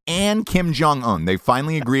 and Kim Jong-un. They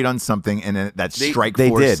finally agreed on something, and that Strike They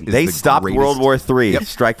Force did. is They the stopped greatest. World War III. Yep.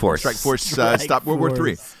 Strike Force. Strike Force stopped World War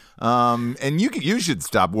III. And you should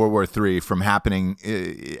stop World War III from happening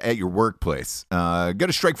at your workplace. Go to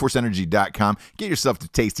strikeforceenergy.com. Get yourself the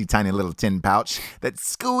tasty, tiny little tin pouch that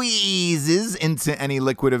squeezes into any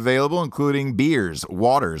liquid available, including beers,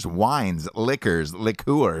 waters, wines, liquors,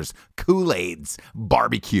 liqueurs, Kool-Aids,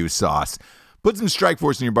 barbecue sauce. Put some Strike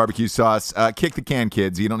Force in your barbecue sauce. Kick the can,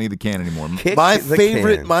 kids. You don't need the can anymore. My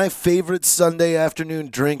favorite Sunday afternoon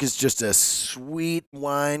drink is just a sweet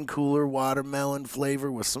wine cooler watermelon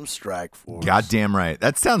flavor with some Strike Force. Goddamn right.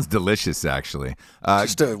 That sounds delicious, actually.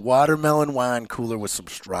 Just a watermelon wine cooler with some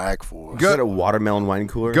Strike Force. Is that a watermelon wine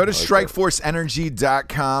cooler? Go to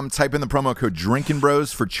strikeforceenergy.com. Type in the promo code Drinkin'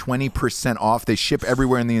 Bros for 20% off. They ship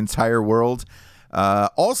everywhere in the entire world.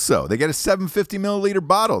 Also, they get a 750 milliliter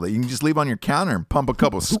bottle that you can just leave on your counter and pump a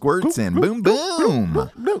couple squirts in. Boom, boom.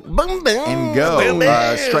 And go.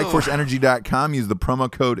 Strikeforceenergy.com. Use the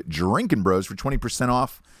promo code Drinkin' Bros for 20%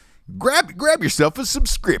 off. Grab yourself a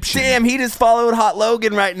subscription. Damn, he just followed Hot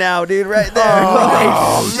Logan right now, dude. Right there.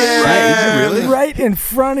 Oh, man. Really? Right in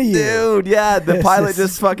front of you. Dude, yeah, the pilot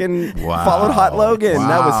just fucking followed Hot Logan. Wow.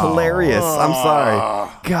 That was hilarious. I'm sorry.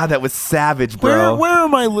 God, that was savage, bro.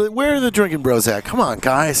 Where are the Drinking Bros at? Come on,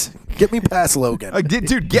 guys. Get me past Logan.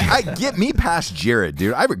 Dude, get me past Jared,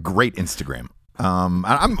 dude. I have a great Instagram. I'm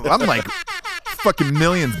like fucking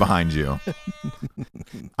millions behind you.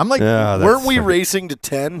 I'm like, weren't we racing to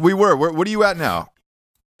 10? We were. What are you at now?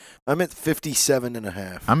 I'm at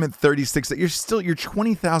 57.5. I'm at 36. You're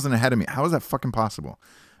 20,000 ahead of me. How is that fucking possible?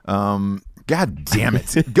 God damn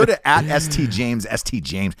it. Go to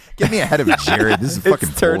 @STJames. Get me ahead of Jared. This is fucking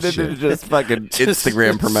It's turned bullshit. into just fucking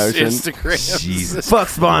Instagram promotion. Jesus. Fuck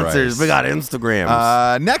sponsors. Christ. We got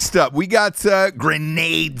Instagrams. Next up, we got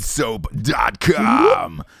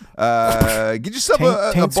grenadesoap.com. Get yourself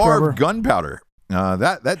a Taint bar scrubber. of gunpowder.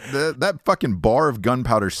 That fucking bar of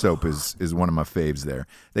gunpowder soap is one of my faves there.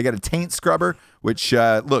 They got a taint scrubber, which,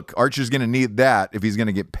 look, Archer's going to need that if he's going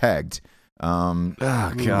to get pegged. You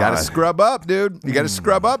got to scrub up, dude. You got to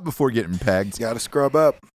scrub up before getting pegged. Got to scrub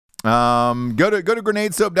up. Go to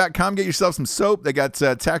grenadesoap.com. Get yourself some soap. They got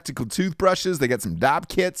tactical toothbrushes. They got some dop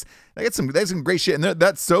kits. They got some great shit. And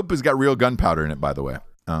that soap has got real gunpowder in it, by the way.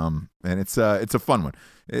 And it's a fun one.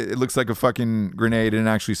 It looks like a fucking grenade and it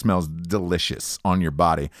actually smells delicious on your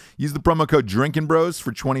body. Use the promo code Drinkin' Bros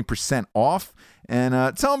for 20% off. And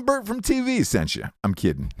tell them Bert from TV sent you. I'm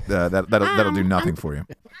kidding. That'll do nothing for you.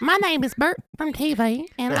 My name is Bert from TV,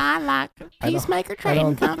 and I like Peacemaker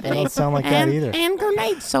Trading Company. I don't sound like that either. And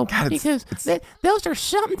grenade soap, because those are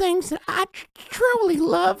some things that I truly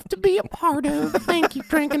love to be a part of. Thank you,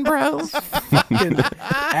 Drinking Bros.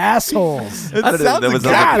 Assholes. It I sounds don't know, that was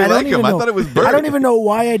exactly I don't like him. even I know. thought it was Bert. I don't even know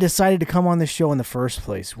why I decided to come on this show in the first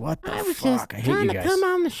place. What the I was fuck? just I hate trying you to guys. come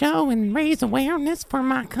on the show and raise awareness for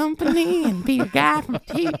my company and be a guy from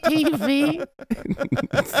TV.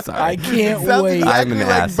 I can't Sounds wait. exactly I'm an like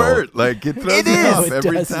asshole. Bert. Like it throws It me is. off It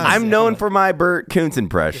every does. time. I'm known for my Bert Kuntz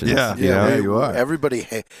impressions. Yeah. you know? Yeah, you are. Everybody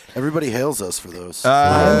hails us for those.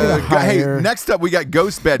 gonna Hey, hire- next up we got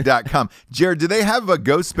ghostbed.com. Jared, do they have a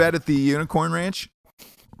ghost bed at the Unicorn Ranch?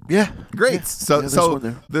 Yeah. Great. Yeah, So there's so one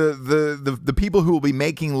there. the people who will be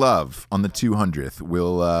making love on the 200th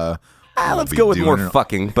will Let's be go with doing more it-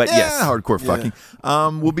 fucking, but yeah, yes. hardcore fucking.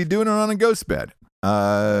 We'll be doing it on a ghost bed.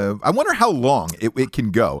 I wonder how long it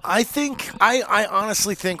can go. I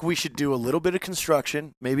honestly think we should do a little bit of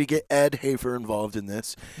construction, maybe get Ed Hafer involved in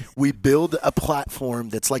this. We build a platform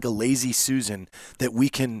that's like a lazy Susan that we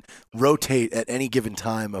can rotate at any given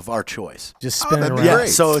time of our choice. Just spin it that'd be around. great.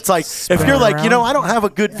 So it's like, Spin if you're like, around. I don't have a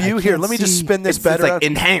good view here, can't let me just see- spin this It's better. like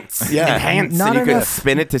enhance. Yeah. Enhance. Not And you can enough.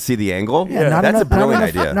 spin it to see the angle. Yeah, not That's enough, a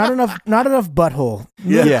brilliant not idea. enough, not enough butthole.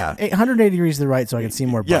 Yeah. 180 degrees to the right so I can see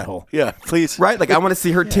more yeah, butthole. yeah, please. Right? Like I want to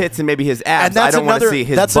see her tits and maybe his abs. And that's I don't want to another. see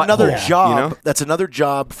his That's butthole, another job. You know? That's another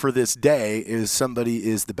job for this day. Is somebody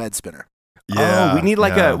is the bed spinner. Oh, we need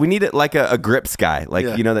like a grips guy, like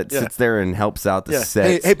Yeah, that yeah. sits there and helps out the Yeah.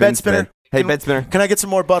 set. Hey, bed spinner. Hey, bed spinner. Can I get some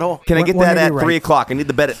more butthole? Can I get that at 180 3 right. o'clock? I need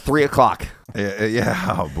the bed at 3 o'clock.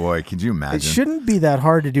 Yeah. Oh boy, could you imagine? It shouldn't be that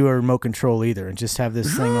hard to do a remote control either, and just have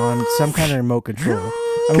this thing on some kind of remote control.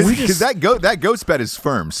 I mean, we Because just that ghost bed is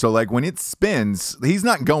firm, so like when it spins, he's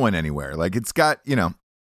not going anywhere. Like it's got enough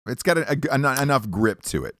grip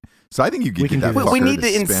to it. So I think you could We get can that. do this. We fucker need to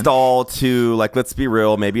spin. install like, let's be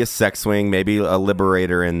real, maybe a sex swing, maybe a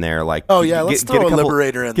liberator in there. Like, Oh yeah, let's throw a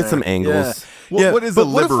liberator in there. Get some angles. What is a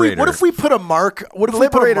liberator? What if we put a mark? What if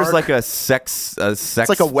Liberator's we put a mark? like a sex. It's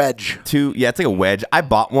like a wedge. Yeah, it's like a wedge. I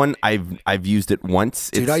bought one. I've used it once.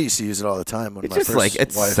 Dude, I used to use it all the time. When It's my just first like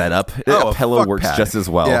it's wife. set up. Oh, a pillow fuck works pad. just as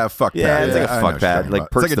well. Yeah, fuck pad. Yeah, it's like a I know fuck what you're pad. talking Like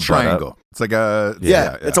about. It's like a perks the butt up. triangle. It's like a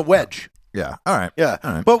Yeah, it's a wedge. Yeah. All right. Yeah.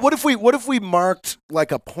 All right. But what if we marked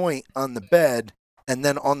like a point on the bed, and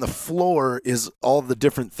then on the floor is all the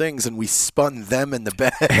different things, and we spun them in the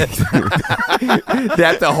bed? They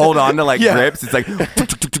have to hold on to like Yeah. grips. It's like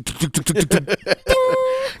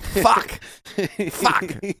fuck.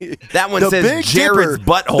 That one The says Big Jared's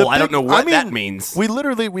Dipper. butthole. The I don't Big- know what I that mean, means. We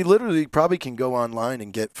literally probably can go online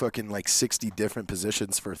and get fucking like 60 different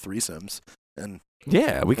positions for threesomes, and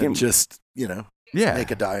Yeah, we can and just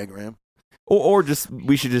make a diagram. or just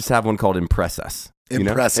we should just have one called Impress Us.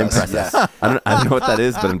 Impress us, Impress yeah. us. I don't know what that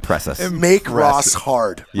is, but impress us. Make Ross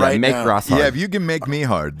hard. Yeah, right make now. Ross hard. Yeah, if you can make me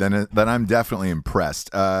hard, then I'm definitely impressed.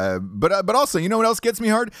 But also, you know what else gets me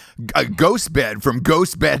hard? A ghost bed from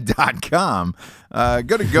ghostbed.com.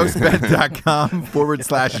 Go to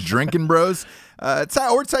ghostbed.com/drinking bros.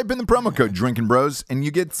 Or type in the promo code Drinking Bros, and you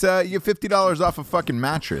get $50 off a fucking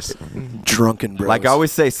mattress. Drunken bros. Like I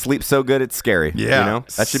always say, sleep so good it's scary. Yeah, You know?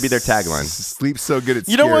 That should be their tagline. Sleep so good it's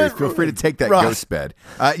You know scary. what, Feel free to take that Ross, ghost bed.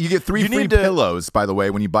 You get 3 you free need to- pillows, by the way,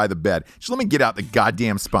 when you buy the bed. Just let me get out the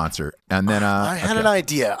goddamn sponsor, and then I had an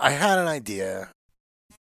idea.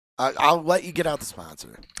 I'll let you get out the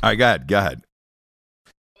sponsor. All right, go ahead.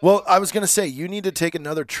 Well, I was gonna say you need to take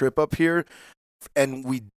another trip up here, and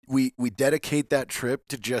we dedicate that trip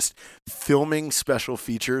to just filming special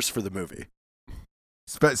features for the movie.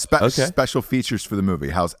 Special features for the movie.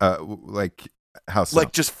 How so? Like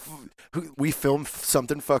just we film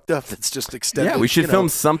something fucked up that's just extended. Yeah, we should you know. film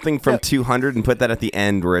something from 200 and put that at the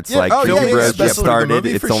end where it's Yeah. like, Oh, Drinking yeah, Bros yeah, get special started.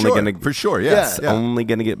 movie, It's for only sure. gonna for sure. Yes, it's only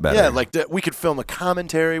gonna get better. Yeah, like we could film a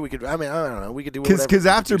commentary. We could. I mean, I don't know. We could do whatever. Because We could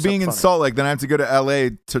after do being in something Salt Lake, then I have to go to LA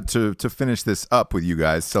to finish this up with you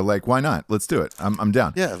guys. So like, why not? Let's do it. I'm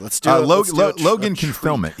down. funny. Yeah, let's do it. Let's do Logan a can treat.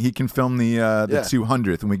 film it. He can film the Yeah.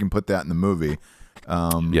 200th, and we can put that in the movie.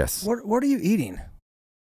 Yes. What are you eating?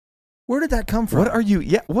 Where did that come from? What are you?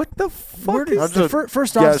 Yeah. What the Where fuck? did, That's the a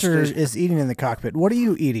first gas officer station. is eating in the cockpit. What are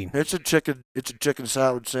you eating? It's a chicken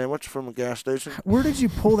salad sandwich from a gas station. Where did you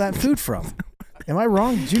pull that food from? Am I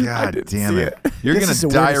wrong? Did you? God damn it! You're This gonna is the weirdest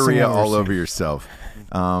thing diarrhea I've ever all seen. over yourself.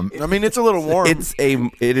 I mean, it's a little warm. It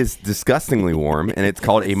is disgustingly warm, and it's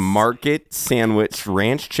called a Market Sandwich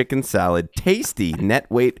Ranch Chicken Salad. Tasty,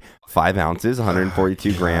 net weight 5 ounces,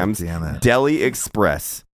 142 grams. damn it. Deli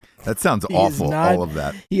Express. That sounds He is awful. not- All of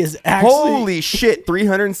that. He is actually. Holy shit!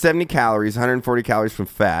 370 calories, 140 calories from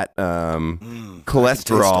fat. taste all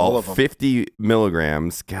Cholesterol, of 'em. 50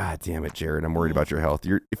 milligrams. God damn it, Jared! I'm worried about your health.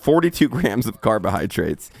 You're 42 grams of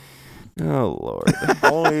carbohydrates. Oh Lord.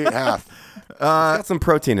 only half. Got some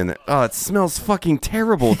protein in there. Oh, it smells fucking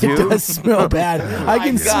terrible, It dude. does smell bad. I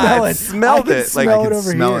can God, smell it. smelled I can it. Like, smell I it can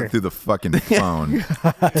over smell here. it through the fucking phone.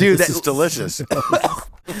 Dude, This that is delicious.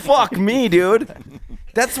 fuck me, dude.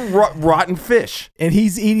 That's rotten fish. And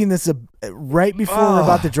he's eating this right before we're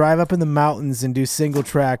about to drive up in the mountains and do single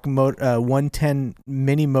track 110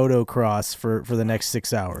 mini motocross for the next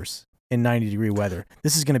 6 hours in 90-degree weather.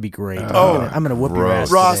 This is going to be great. I'm going to whoop your ass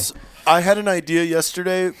gross. Ross, today. I had an idea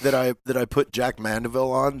yesterday that I put Jack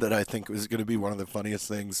Mandeville on that I think was going to be one of the funniest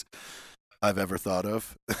things I've ever thought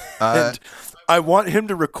of. And I want him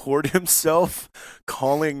to record himself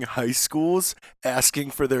calling high schools asking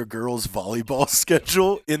for their girls' volleyball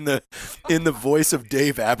schedule in the voice of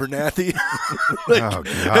Dave Abernathy. Like, Oh, God.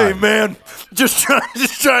 hey man, just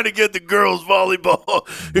trying to get the girls' volleyball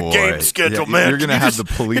Boy. game schedule, Yeah, man. You're gonna have the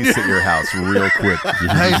police at your house real quick.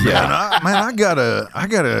 Hey man,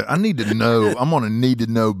 I need to know. I'm on a need to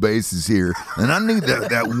know basis here, and I need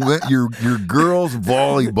that your girls'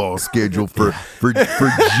 volleyball schedule for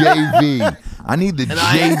JV. I need the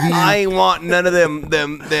JV. I ain't want none of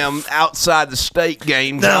them outside the state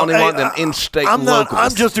games. I only want them in-state locals.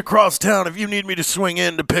 I'm just across town. If you need me to swing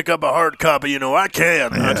in to pick up a hard copy, I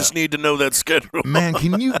can. I just need to know that schedule. Man,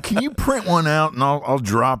 can you print one out and I'll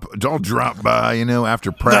drop by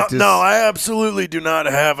after practice? No, I absolutely do not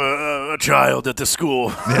have a child at the school.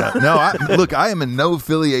 Yeah, no. I am in no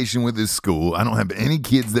affiliation with this school. I don't have any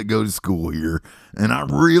kids that go to school here, and I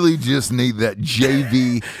really just need that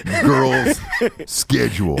JV girls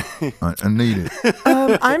Schedule. I need it.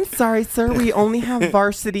 I'm sorry, sir. We only have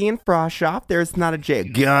varsity and frost shop. There's not a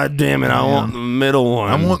jig. God damn it! I want the middle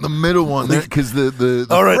one. I want the middle one because the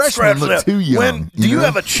All right, freshmen scratch look that. too young. Do you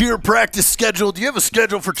have a cheer practice schedule? Do you have a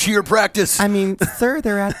schedule for cheer practice? I mean, sir,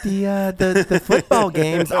 they're at the football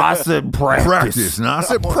games. I said practice. Now I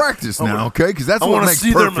said practice now, okay? Because that's I what want to makes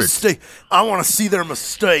see perfect. their mistake. I want to see their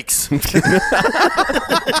mistakes.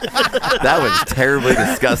 That was terribly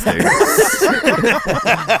disgusting.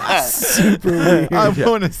 Super weird. I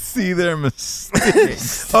want to see their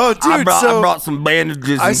mistakes. Oh, dude! I brought some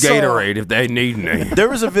bandages I and saw- Gatorade if they need any. There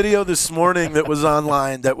was a video this morning that was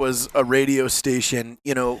online that was a radio station,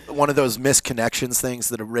 you know, one of those misconnections things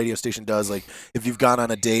that a radio station does, like if you've gone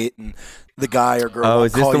on a date and the guy or girl Oh, will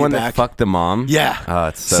is this call the you one back. that fucked the mom? Yeah. Oh,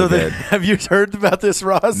 it's so good. Have you heard about this,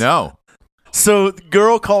 Ross? No. So the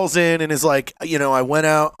girl calls in and is like, you know, I went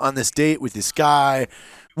out on this date with this guy.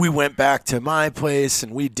 We went back to my place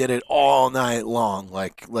and we did it all night long.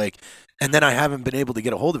 Like, and then I haven't been able to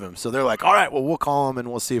get a hold of him. So they're like, all right, well, we'll call him and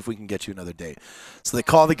we'll see if we can get you another date. So they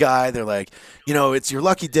call the guy. They're like, you know, it's your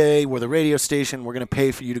lucky day. We're the radio station. We're going to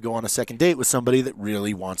pay for you to go on a second date with somebody that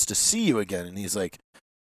really wants to see you again. And he's like,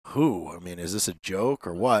 who? I mean, is this a joke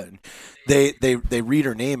or what? And they read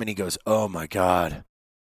her name and he goes, oh my God,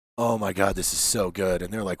 this is so good.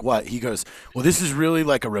 And they're like, what? He goes, well, this is really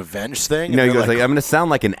like a revenge thing. You know, And he they're goes like, I'm going to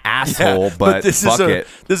sound like an asshole, yeah, but this fuck is it.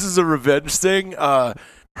 This is a revenge thing.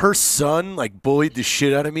 Her son like bullied the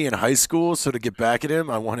shit out of me in high school, so to get back at him,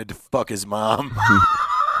 I wanted to fuck his mom.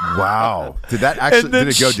 Wow. Did that actually? And then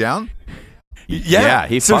Did it go down? Yeah,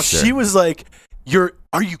 he so fucked her. she was like,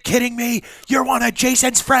 are you kidding me? You're one of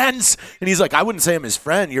Jason's friends. And he's like, I wouldn't say I'm his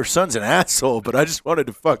friend. Your son's an asshole, but I just wanted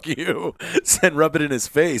to fuck you and rub it in his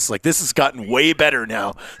face. Like, this has gotten way better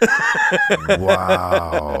now.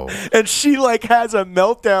 Wow. And she like has a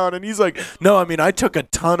meltdown and he's like, no, I mean, I took a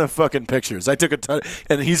ton of fucking pictures. I took a ton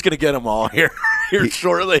and he's going to get them all here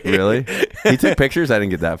shortly. Really? He took pictures? I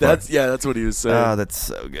didn't get that far. That's what he was saying. Oh, that's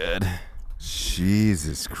so good.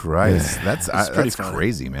 Jesus Christ. That's pretty funny.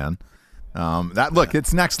 crazy, man. Look,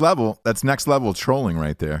 it's next level. That's next level trolling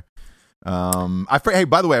right there. Hey,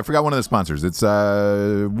 by the way, I forgot one of the sponsors. It's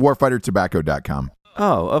warfightertobacco.com.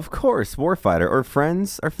 Oh, of course. Warfighter or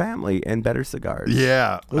friends or family and better cigars.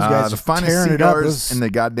 Yeah. Those guys the are finest tearing it up. cigars in the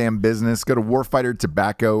goddamn business. Go to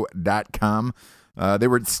warfightertobacco.com. They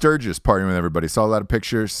were at Sturgis partying with everybody. Saw a lot of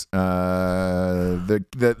pictures.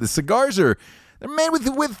 The cigars they're made with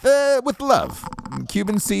love.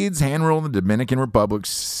 Cuban seeds, hand rolled in the Dominican Republic,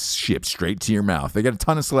 shipped straight to your mouth. They got a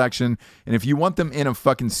ton of selection, and if you want them in a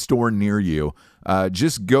fucking store near you,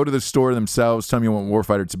 just go to the store themselves. Tell them you want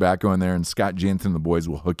Warfighter Tobacco in there, and Scott Jansen and the boys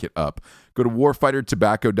will hook it up. Go to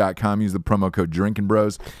warfightertobacco.com. Use the promo code Drinkin'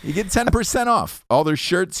 Bros. You get 10% off all their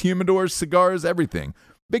shirts, humidors, cigars, everything.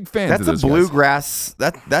 Big fans of those That's a bluegrass.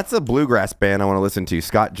 That's a bluegrass band I want to listen to.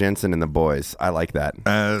 Scott Jensen and the boys. I like that.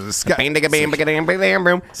 Scott, And then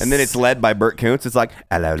it's led by Bert Kuntz. It's like,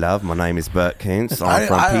 hello, love. My name is Bert Kuntz. I'm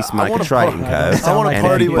from Peace I Mike wanna Trading par- Co. I wanna And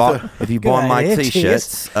party if you with bought, a- if you bought my Good idea,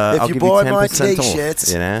 t-shirts, I'll you give you bought my 10% t-shirts.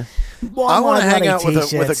 off. You know? I want to hang out with a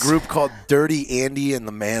T-shirts. group called Dirty Andy and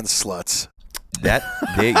the Man Sluts. That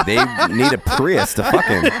they need a Prius to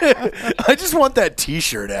fucking. I just want that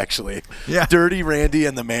T-shirt, actually. Yeah. Dirty Randy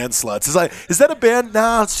and the Man Sluts. Is that a band?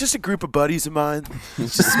 No, it's just a group of buddies of mine.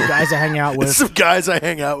 It's just some guys I hang out with. Some guys I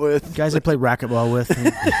hang out with. Guys I play racquetball with.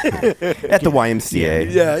 At the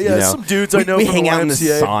YMCA. Yeah, you know? some dudes I know We from hang the out in the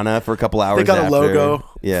YMCA. sauna for a couple hours. They got a after. logo.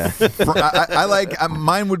 Yeah. I like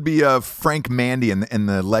mine would be Frank Mandy and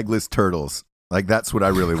the Legless Turtles. Like that's what I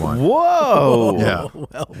really want. Whoa. Yeah.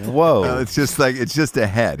 Whoa. It's just a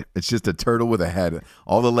head. It's just a turtle with a head.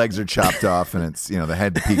 All the legs are chopped off, and it's the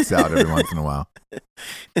head peeks out every once in a while.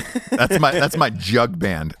 That's my jug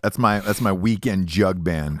band. That's my weekend jug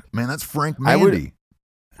band. Man, that's Frank Mandy.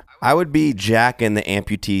 I would be Jack and the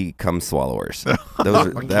amputee cum swallowers.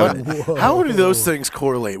 How do those things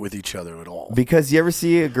correlate with each other at all? Because you ever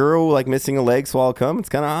see a girl like missing a leg swallow cum, it's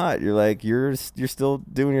kind of hot. You're like you're still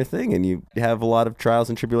doing your thing, and you have a lot of trials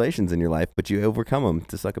and tribulations in your life, but you overcome them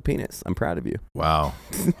to suck a penis. I'm proud of you. Wow.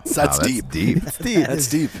 That's deep. That's deep. That's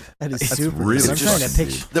deep. That is super. really I'm trying to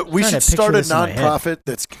picture. We trying should to picture start a this in my head. nonprofit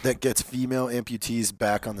that gets female amputees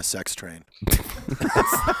back on the sex train.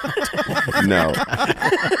 No.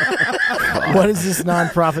 What is this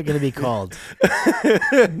nonprofit going to be called?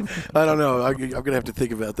 I don't know. I'm gonna have to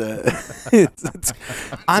think about that.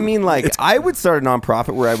 I mean, like, I would start a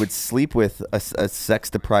nonprofit where I would sleep with a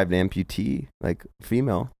sex-deprived amputee, like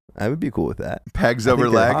female. I would be cool with that. Pegs I over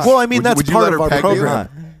think they're legs. hot. Well, I mean, that's would you part let of her our peg you? program.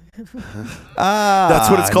 That's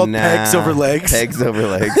what it's called, pegs over legs. Pegs over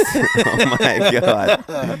legs. Oh, my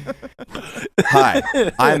God.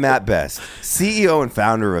 Hi, I'm Matt Best, CEO and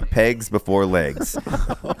founder of Pegs Before Legs.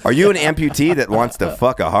 Are you an amputee that wants to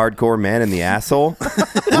fuck a hardcore man in the asshole?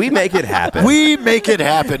 We make it happen. We make it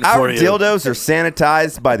happen Our for you. dildos are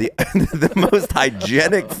sanitized by the the most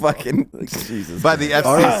hygienic fucking Jesus. By the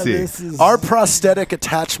FCC. Our prosthetic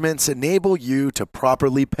attachments enable you to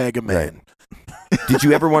properly peg a man. Did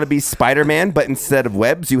you ever want to be Spider-Man, but instead of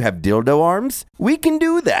webs, you have dildo arms? We can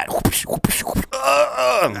do that.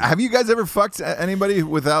 Have you guys ever fucked anybody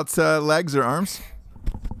without legs or arms?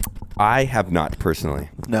 I have not personally.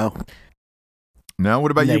 No. No?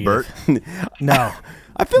 What about you, Bert? No.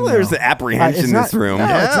 I feel like there's an apprehension in this room. No,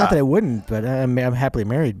 Yeah. it's not that I wouldn't, but I'm happily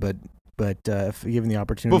married. But if given the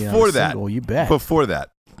opportunity, Before I'm that. single, you bet. Before that.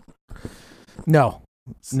 No,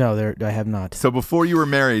 I have not. So before you were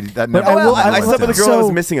married, that But never I went slept with a down. girl that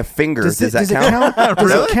was missing a finger. Does that count?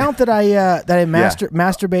 Does it count that I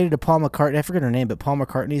masturbated to Paul McCartney? I forget her name, but Paul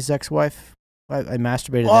McCartney's ex-wife. I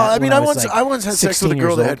masturbated. Well, that I mean, when I once had sex with a 16 girl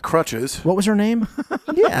years that old. had crutches. What was her name?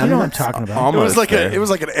 Yeah, You know what I'm talking about. It was Almost like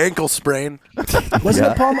like an ankle sprain. Wasn't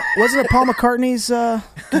it Paul McCartney's? Now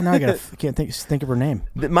I can't think of her name.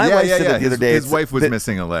 My wife said that the other day. His it's- wife was that-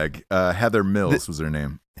 missing a leg. Heather Mills was her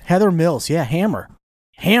name. Heather Mills. Yeah, Hammer.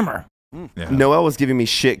 Yeah. Noelle was giving me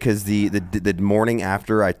shit because the morning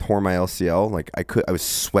after I tore my LCL, like I was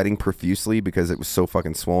sweating profusely because it was so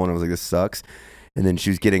fucking swollen. I was like, this sucks. And then she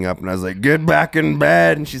was getting up, and I was like, get back in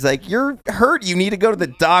bed. And she's like, you're hurt. You need to go to the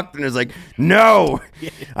doctor. And I was like, no,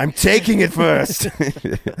 I'm taking it first.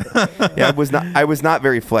 Yeah, I was not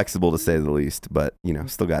very flexible, to say the least, but,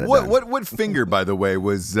 still got it done. What finger, by the way,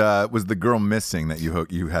 was the girl missing that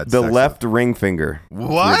you had The sex left ring finger.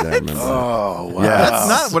 What? Weird, I remember. Oh, wow. Yeah. That's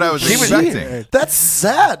not what I was expecting. That's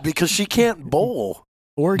sad because she can't bowl.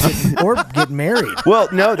 Or get married. Well,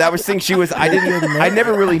 no, that was thing. She was. I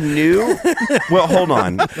never really knew. Well, hold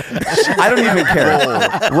on. I don't even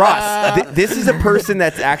care. Ross, this is a person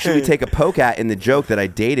that's actually take a poke at in the joke that I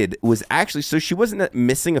dated was actually. So she wasn't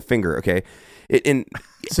missing a finger. Okay.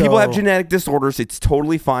 People have genetic disorders. It's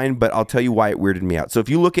totally fine, but I'll tell you why it weirded me out. So if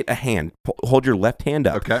you look at a hand, hold your left hand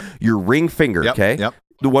up. Okay. Your ring finger. Yep, Okay. Yep.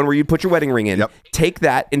 The one where you put your wedding ring in. Yep. Take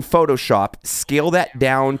that in Photoshop, scale that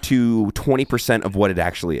down to 20% of what it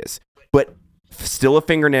actually is. But still a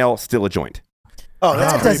fingernail, still a joint. Oh,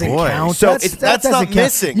 That doesn't count. So That's that's doesn't not count.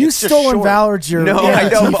 missing. You It's just stole short. and valored your. No, I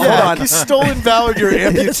know, but hold on. You stole and valued your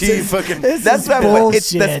amputee fucking. That's That's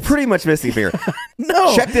bullshit. pretty much missing a finger.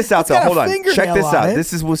 No. Check this out, it's though. got a Hold on. Check fingernail this on out. it.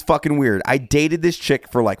 This was fucking weird. I dated this chick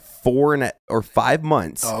for like 4 or 5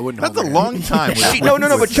 months. Oh, I wouldn't. That's a hold long time.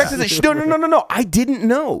 No. But check this out. No. I didn't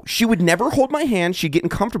know. She would never hold my hand. She'd get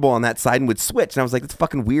uncomfortable on that side and would switch. And I was like, that's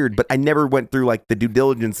fucking weird. But I never went through like the due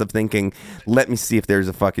diligence of thinking, let me see if there's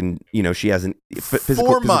a fucking, she has a physical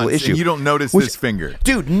 4 months issue. and you don't notice this finger.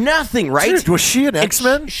 Dude, nothing, right? Dude, was she an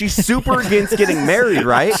X-Men? She's super against getting married,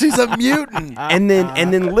 right? She's a mutant. And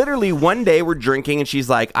then literally one day we're drinking and she's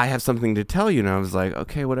like, I have something to tell you. And I was like,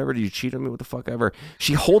 okay, whatever. Did you cheat on me? What the fuck ever?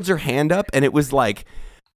 She holds her hand up and it was like,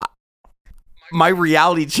 my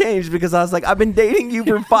reality changed because I was like, I've been dating you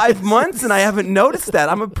for 5 months and I haven't noticed that.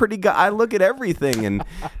 I'm a pretty guy. I look at everything and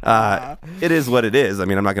it is what it is. I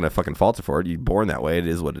mean, I'm not going to fucking fault her for it. You're born that way. It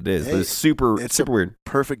is what it is. But it's super weird.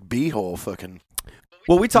 Perfect beehole fucking.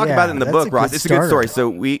 Well, we talk about it in the that's book, a Ross. good It's a good story.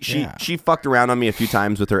 starter. So she fucked around on me a few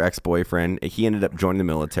times with her ex-boyfriend. He ended up joining the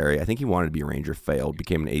military. I think he wanted to be a Ranger, failed,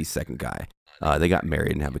 became an 82nd guy. They got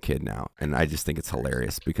married and have a kid now. And I just think it's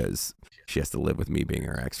hilarious because she has to live with me being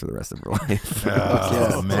her ex for the rest of her life.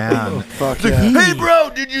 Oh, man. Fuck yeah. Hey, bro,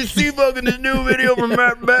 did you see fucking this new video from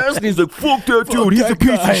Matt Bass? And he's like, fuck that dude. He's a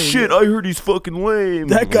piece of shit. I heard he's fucking lame.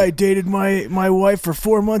 That guy dated my wife for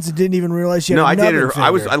 4 months and didn't even realize she had No, a I dated her. nubbin I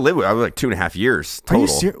lived finger. with her. I was like 2.5 years Are total. you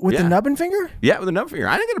serious? With the nubbin finger? Yeah, with a nubbin finger.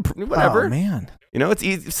 I didn't get a whatever. Oh, man. It's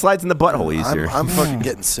easy. It slides in the butthole easier. I'm fucking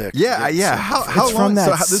getting sick. Yeah. How It's long? from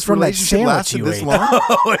that- This from that relationship sandwich lasted you this ate. long?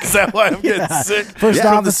 Oh, is that why I'm getting sick? First From the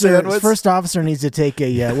officer. sandwich? First officer needs to take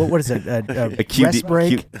a what is it? A QD rest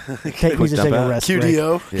break. Needs to take a rest break.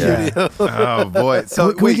 QDO. Yeah. QDO. Oh boy.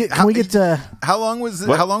 So Can we get how long was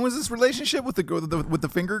this relationship with the girl with the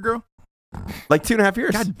finger girl? Like 2.5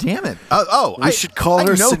 years. God damn it! We should call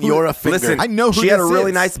her Senora Finger. Listen, I know who she had a this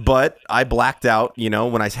really is. nice butt. I blacked out. You know,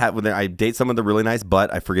 when I date someone with a really nice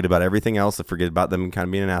butt, I forget about everything else. I forget about them kind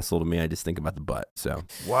of being an asshole to me. I just think about the butt. So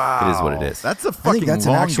wow, it is what it is. That's a fucking that's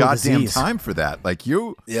an long actual goddamn disease. time for that. Like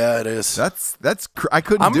you. Yeah, it is. I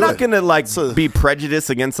couldn't. I'm do not it. gonna like be prejudiced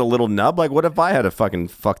against a little nub. Like, what if I had a fucking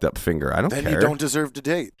fucked up finger? I don't Then care. you don't deserve to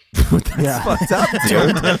date. Yeah. fucked up,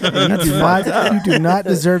 dude. You do not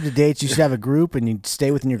deserve to date. You should have a group and you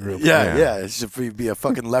stay within your group. Yeah. It should be a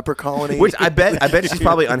fucking leper colony. Which I bet she's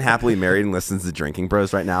probably unhappily married and listens to Drinking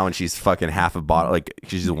Bros right now, and she's fucking half a bottle. Like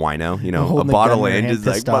she's a wino, you know, a Holding the bottle gun in in, her hand, just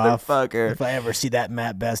like pissed off. motherfucker. If I ever see that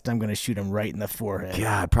Matt Best, I'm gonna shoot him right in the forehead.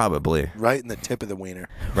 God, probably right in the tip of the wiener.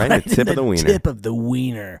 right in the tip of the wiener. Tip of the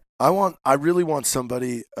wiener. I really want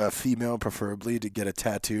somebody, a female preferably, to get a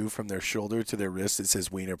tattoo from their shoulder to their wrist that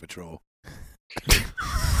says Wiener Patrol.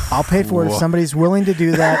 I'll pay for it if somebody's willing to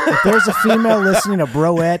do that. If there's a female listening, a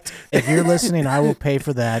broette, if you're listening, I will pay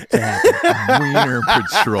for that to happen. Wiener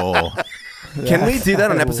Patrol. Can we do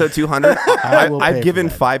that on episode 200? I will pay I've for given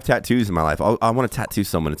that. 5 tattoos in my life. I want to tattoo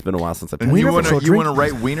someone. It's been a while since I've And Wiener you want Patrol, to drink-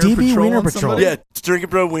 write Wiener DB Patrol Wiener on Patrol. somebody? Yeah, Drinking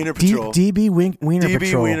Bro Wiener Patrol. DB Wiener DB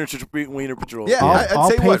Patrol. Wiener Patrol. Yeah, I'd I'll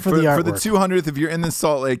say pay what for the for the artwork. 200th, if you're in the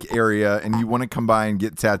Salt Lake area and you want to come by and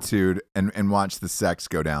get tattooed and watch the sex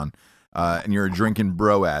go down, and you're a drinking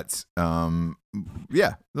broette,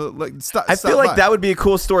 yeah, like stop. I feel like by. that would be a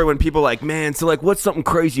cool story when people are like, man, so like, what's something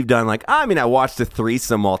crazy you've done? Like, I mean, I watched a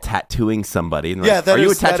threesome while tattooing somebody. And like, Yeah, that are you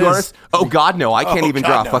a is- that tattoo is- artist? Oh God, no! I can't even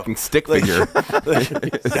draw God, a no. fucking stick figure.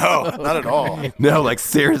 No, not at all. No, like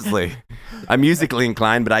seriously, I'm musically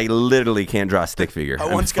inclined, but I literally can't draw a stick figure.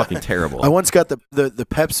 I'm fucking terrible. I once got the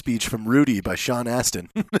pep speech from Rudy by Sean Astin.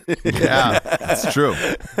 Yeah, that's true.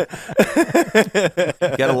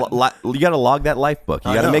 You gotta log that life book.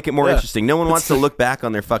 You I gotta know, make it more yeah. interesting. No one wants to look back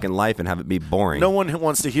on their fucking life and have it be boring. No one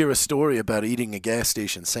wants to hear a story about eating a gas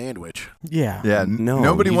station sandwich. Yeah. Yeah, No,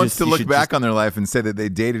 nobody you wants just- to you look should back just- on their life and say that they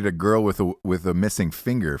dated a girl with a missing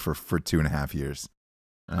finger for 2.5 years.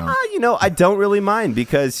 You know, I don't really mind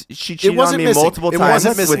because she cheated on wasn't me missing. multiple It times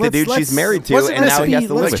wasn't with the missing. dude she's married to, wasn't and now missing. he has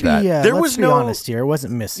to live with that. There let's was be no- honest here. It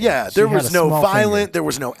wasn't missing. Yeah, She there had was a no small violent. finger. There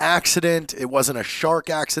was no accident. It wasn't a shark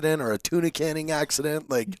accident or a tuna canning accident.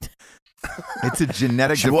 Like It's a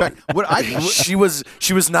genetic She wa- defect. What I she was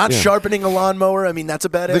not sharpening a lawnmower. I mean, that's a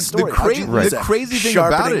badass story. How'd you lose the that? crazy thing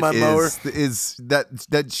Sharpening about my it mower. is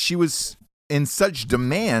that she was in such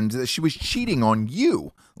demand that she was cheating on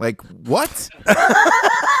you. Like what?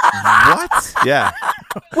 What? Yeah.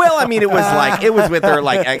 Well, I mean, it was with her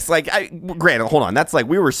like ex. Like, granted, hold on. That's like I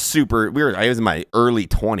was in my early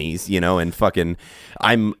 20s, you know, and fucking,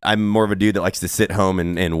 I'm more of a dude that likes to sit home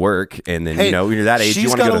and work, and then Hey, you know, when you're that age, you she's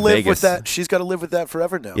want to gotta go to live Vegas. with that. She's got to live with that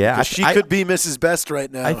forever now. Yeah, because she I- could be Mrs. Best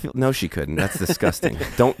right now. I feel no, she couldn't. That's disgusting.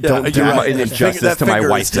 Don't Yeah, do you're my right. injustice That to my finger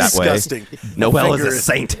wife is that way. disgusting. Noelle is Finger a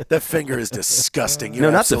saint. That finger is disgusting. You're No,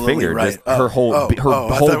 not the absolutely finger, Right. just her whole I whole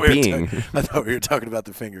thought we were being. I thought we were talking about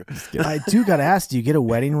the finger. I do got to ask, do you get a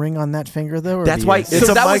wedding ring on that finger, though? Or That's do why. you- It's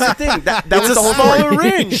So a that was mic- the thing. That It's was a the whole smaller story.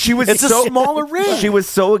 ring. She was It's a so smaller ring. She was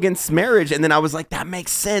so against marriage, and then I was like, that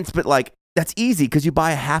makes sense, but like. That's easy because you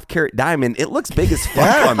buy a half-carat diamond. It looks big as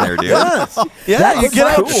fuck on there, dude. Yeah, That you is get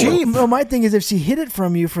out cool. cheap. No, my thing is, if she hid it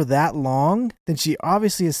from you for that long, then she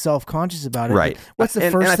obviously is self-conscious about it. Right. What's the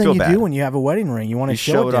And I first thing feel you bad. do when you have a wedding ring? You want to You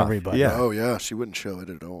show show it it to off. everybody. Yeah. Oh yeah, she wouldn't show it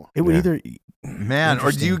at all. It would Yeah. either. Man,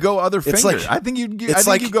 or do you go other It's finger? like- I think you it's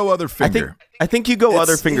like- you go other finger. I think you go It's-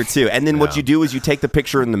 other finger too, and then what you do is you take the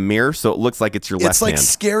picture in the mirror so it looks like it's your left It's like hand.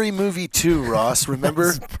 Scary Movie 2, Ross.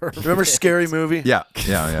 Remember? Remember Scary Movie? Yeah.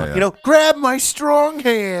 You know, grab my strong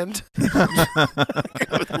hand.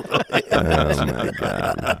 Oh my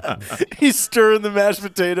God. He's stirring the mashed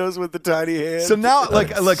potatoes with the tiny hand. So now,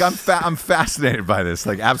 like I'm fascinated by this.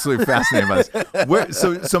 Like, absolutely fascinated by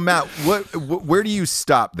this. So Matt, where do you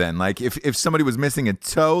stop then? Like, if somebody was missing a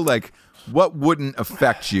toe, like, what wouldn't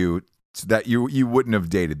affect you so that you wouldn't have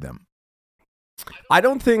dated them? I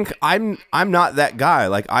don't think I'm not that guy.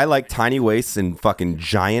 Like I like tiny waists and fucking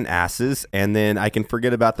giant asses, and then I can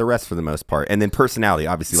forget about the rest for the most part. And then personality,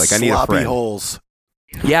 obviously. Like I need a Sloppy friend. holes.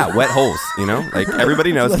 Yeah, wet holes. You know, like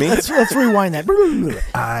everybody knows me. Let's rewind that.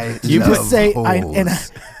 I You just say,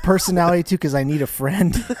 personality too because I need a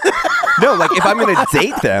friend. No, like if I'm gonna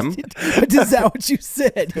date them. Is that what you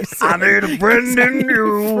said? You said I need a friend in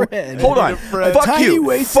you. friend. Hold on. Fuck Tiny you.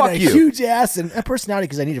 waist Fuck and a you. huge ass and a personality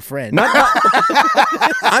because I need a friend.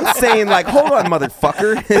 I'm saying like, hold on,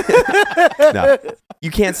 motherfucker. No,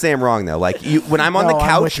 you can't say I'm wrong though. Like when I'm on the No, I'm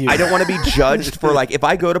couch, with you. I don't want to be judged for like if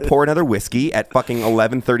I go to pour another whiskey at fucking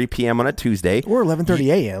 11:30 p.m. on a Tuesday Or 11:30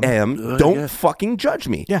 a.m. Don't fucking judge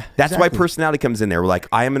me. Yeah, that's why exactly. personality comes in there. We're like,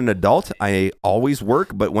 I am an adult. I always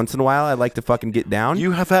work, but once in a while, I like to fucking get down.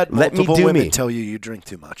 You have had Let me multiple do women me. tell you drink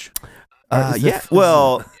too much.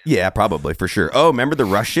 Yeah, probably for sure. Oh, remember the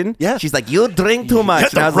Russian? Yeah. She's like, you drink too much.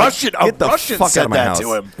 Get the And I was Russian. like, get the Russian fuck said out of my that house.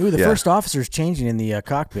 to him. Ooh, the Yeah. first officer's changing in the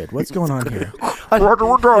cockpit. What's going on here? We're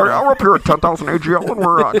up here at 10,000 AGL and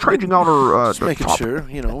we're changing out our Just making sure,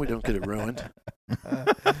 we don't get it ruined.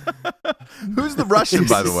 Who's the Russian,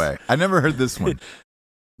 by the way? I never heard this one.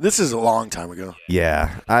 This is a long time ago.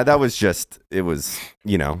 Yeah, that was just, it was,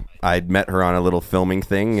 I'd met her on a little filming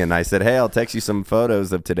thing, and I said, hey, I'll text you some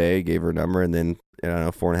photos of today, gave her a number, and then,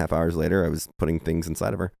 4.5 hours later, I was putting things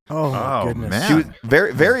inside of her. Oh, my goodness. man. She was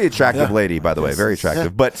very, very attractive lady, by the way, very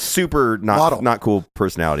attractive, but super Model. not cool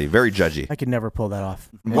personality, very judgy. I could never pull that off.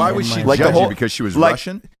 Why In was she my- Like the judgy? whole- Because she was like-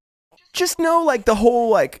 Russian? Just know, like, the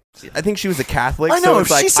whole, I think she was a Catholic. I know. so If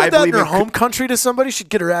it's like, she said I that in believe her home country to somebody, she'd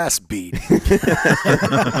get her ass beat.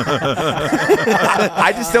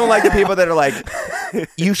 I just don't like the people that are like,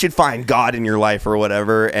 you should find God in your life or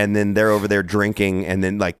whatever, and then they're over there drinking, and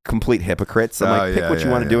then like complete hypocrites. I'm like, pick what you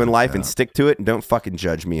want to do in life and stick to it, and don't fucking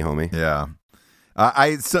judge me, homie. Yeah.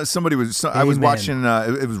 I was Amen. watching,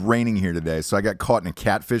 it was raining here today, so I got caught in a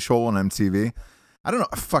catfish hole on MTV. I don't know.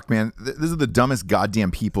 Fuck, man. These are the dumbest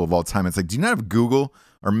goddamn people of all time. It's like, do you not have Google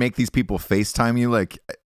or make these people FaceTime you? Like,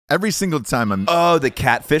 every single time I'm... Oh, the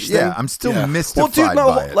catfish thing? Yeah, I'm still mystified well, dude, no,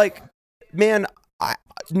 by it. like, man,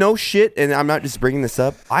 no shit, and I'm not just bringing this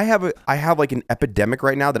up. I have like an epidemic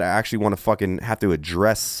right now that I actually want to fucking have to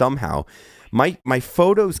address somehow. My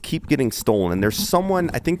photos keep getting stolen, and there's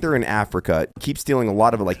someone, I think they're in Africa, keeps stealing a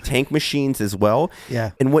lot of like tank machines as well.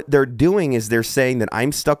 Yeah. And what they're doing is they're saying that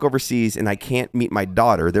I'm stuck overseas and I can't meet my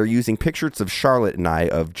daughter. They're using pictures of Charlotte and I,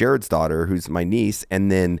 of Jared's daughter, who's my niece,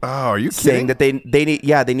 and then are you saying kidding?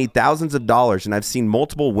 that they need thousands of dollars. And I've seen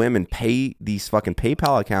multiple women pay these fucking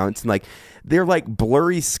PayPal accounts, and like they're like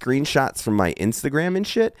blurry screenshots from my Instagram and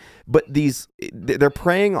shit. But they're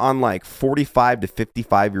preying on like 45 to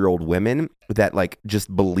 55-year-old women that like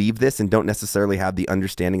just believe this and don't necessarily have the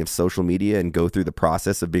understanding of social media and go through the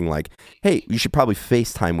process of being like, hey, you should probably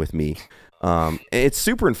FaceTime with me. It's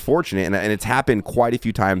super unfortunate, and it's happened quite a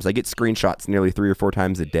few times. I get screenshots nearly 3 or 4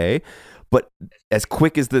 times a day. But as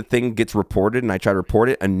quick as the thing gets reported and I try to report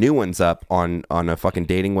it, a new one's up on a fucking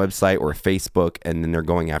dating website or Facebook, and then they're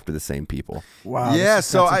going after the same people. Wow. Yeah,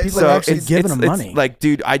 so people are actually giving them money. It's like,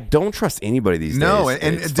 dude, I don't trust anybody these No, days.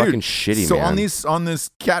 and it's dude, fucking shitty, so man. on this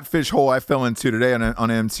catfish hole I fell into today on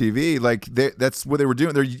MTV, like that's what they were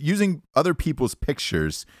doing. They're using other people's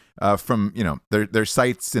pictures from their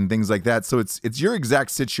sites and things like that. So it's your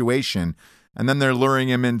exact situation, and then they're luring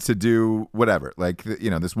him in to do whatever. Like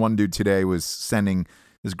this one dude today was sending.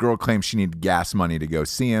 This girl claims she needed gas money to go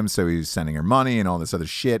see him, so he was sending her money and all this other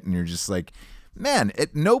shit. And you're just like, man,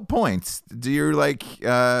 at no point do you're like,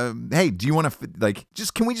 hey, do you want to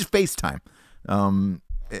can we just FaceTime?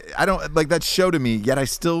 I don't like that show to me, yet I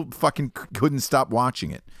still fucking couldn't stop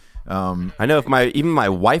watching it. I know if even my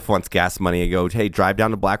wife wants gas money, I go, hey, drive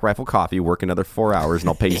down to Black Rifle Coffee, work another 4 hours, and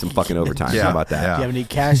I'll pay you some fucking overtime. Yeah, How about that? yeah. Do you have any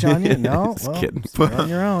cash on you? No? Just Well, kidding. you're on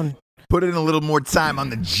your own. Put in a little more time on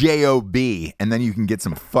the JOB, and then you can get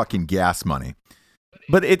some fucking gas money.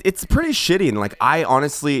 But it's pretty shitty, and like I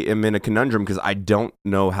honestly am in a conundrum because I don't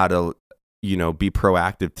know how to, be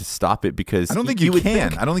proactive to stop it because I don't think you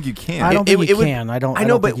can. I don't think you can. I don't think you would- can. I know,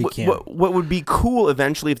 don't but think you can. what would be cool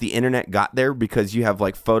eventually if the internet got there, because you have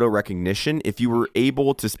like photo recognition, if you were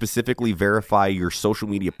able to specifically verify your social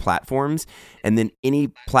media platforms, and then any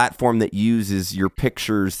platform that uses your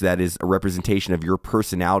pictures that is a representation of your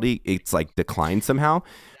personality, it's like declined somehow.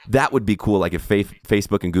 That would be cool, like if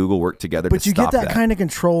Facebook and Google work together But to you stop get that kind of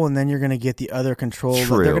control, and then you're going to get the other control. Like,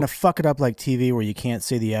 True. they're going to fuck it up like TV, where you can't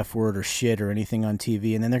say the F word or shit or anything on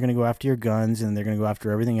TV, and then they're going to go after your guns, and they're going to go after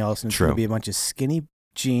everything else, and it's going True. to be a bunch of skinny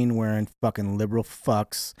jean wearing fucking liberal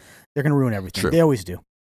fucks. They're going to ruin everything. True. They always do.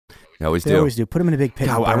 They always They do. always do. Put them in a big pit.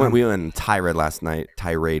 God, and I burn went 'em. wheeling a tirade last night.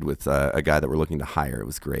 Tirade with a guy that we're looking to hire. It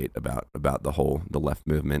was great about the left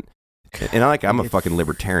movement. And I'm a fucking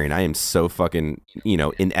libertarian. I am so fucking,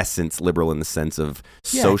 in essence, liberal in the sense of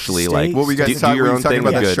Yeah, socially, stay- like, What were you guys do your own talking thing about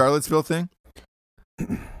with that good. Charlottesville thing?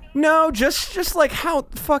 No, just like how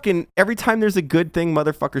fucking every time there's a good thing,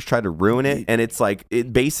 motherfuckers try to ruin it, and it's like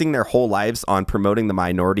basing their whole lives on promoting the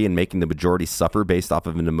minority and making the majority suffer based off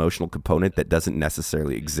of an emotional component that doesn't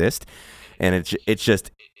necessarily exist. And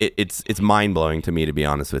it's mind blowing to me, to be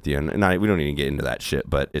honest with you. And we don't even get into that shit,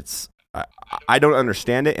 but I don't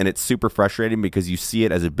understand it, and it's super frustrating because you see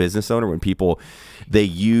it as a business owner when people they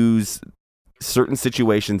use certain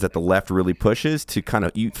situations that the left really pushes to kind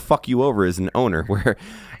of fuck you over as an owner, where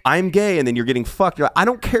I'm gay and then you're getting fucked. You're like, I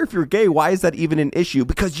don't care if you're gay. Why is that even an issue?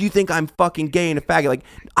 Because you think I'm fucking gay and a faggot. Like,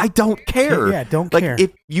 I don't care. Yeah, don't like, care.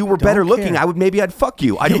 if you were better looking, I'd fuck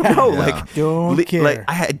you. I don't know. Yeah. Like, don't care. Like,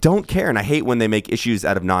 I don't care, and I hate when they make issues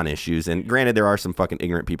out of non-issues. And granted, there are some fucking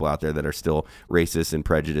ignorant people out there that are still racist and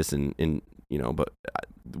prejudiced and you know, but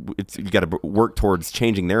you got to work towards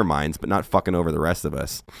changing their minds, but not fucking over the rest of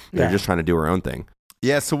us. They're just trying to do our own thing.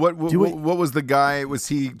 Yeah. So what was the guy? Was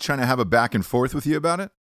he trying to have a back and forth with you about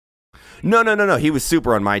it? No. He was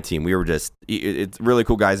super on my team. We were it's really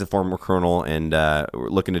cool guys, a former colonel, and we're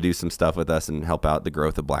looking to do some stuff with us and help out the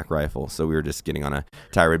growth of Black Rifle. So we were just getting on a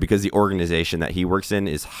tirade because the organization that he works in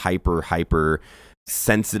is hyper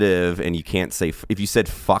sensitive, and you can't say if you said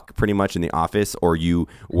fuck pretty much in the office or you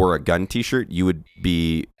wore a gun t-shirt, you would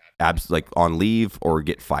be like on leave or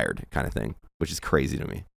get fired kind of thing, which is crazy to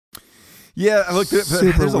me. Yeah, look, there's a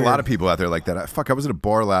weird. lot of people out there like that. I was at a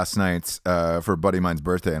bar last night for a buddy of mine's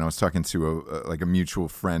birthday, and I was talking to a mutual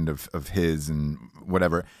friend of his and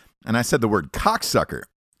whatever, and I said the word cocksucker.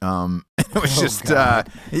 It was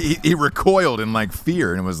he recoiled in like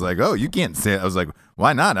fear and was like, "Oh, you can't say it." I was like,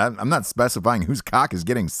 "Why not? I'm not specifying whose cock is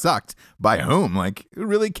getting sucked by whom. Like, who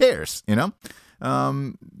really cares? You know."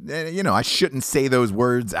 I shouldn't say those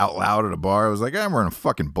words out loud at a bar. I was like, we're in a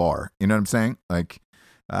fucking bar. You know what I'm saying? Like.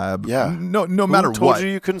 No matter what. Who told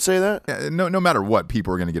you couldn't say that? No matter what,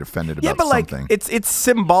 people are going to get offended about something. Like it's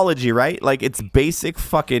symbology, right? Like it's basic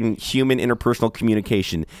fucking human interpersonal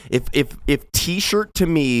communication. If t-shirt to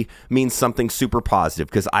me means something super positive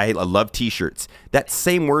because I love t-shirts, that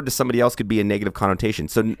same word to somebody else could be a negative connotation.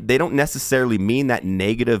 So they don't necessarily mean that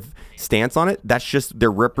negative stance on it. That's just they're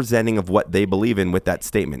representing of what they believe in with that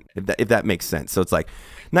statement. If that makes sense. So it's like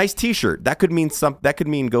nice t-shirt. That could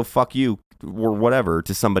mean go fuck you or whatever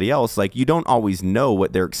to somebody else. Like, you don't always know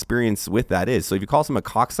what their experience with that is. So if you call someone a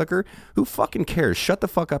cocksucker, who fucking cares? Shut the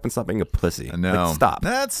fuck up and stop being a pussy. No, like, stop.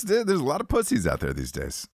 There's a lot of pussies out there these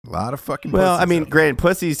days. A lot of fucking. Well, pussies I mean, out there. granted,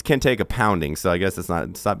 pussies can take a pounding, so I guess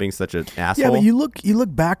stop being such an asshole. Yeah, but you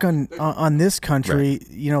look back on this country, right.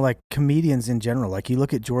 You know, like comedians in general. Like you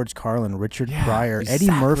look at George Carlin, Richard Pryor, exactly.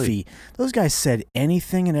 Eddie Murphy. Those guys said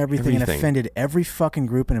anything and everything and offended every fucking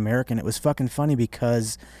group in America. And it was fucking funny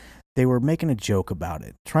because they were making a joke about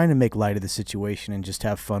it, trying to make light of the situation and just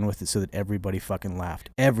have fun with it so that everybody fucking laughed.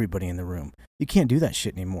 Everybody in the room. You can't do that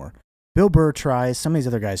shit anymore. Bill Burr tries, some of these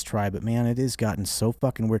other guys try, but man, it has gotten so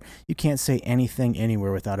fucking weird. You can't say anything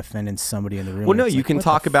anywhere without offending somebody in the room. Well, no, you can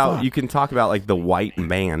talk about like the white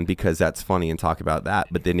man because that's funny and talk about that.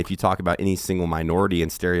 But then if you talk about any single minority and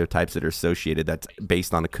stereotypes that are associated that's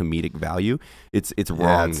based on a comedic value, it's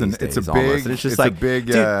wrong. It's a big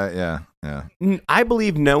Yeah. I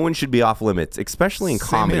believe no one should be off limits, especially in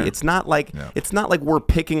comedy. Here. It's not like we're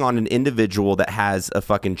picking on an individual that has a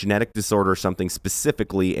fucking genetic disorder or something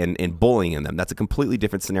specifically and bullying them. That's a completely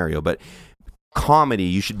different scenario. But comedy,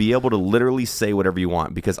 you should be able to literally say whatever you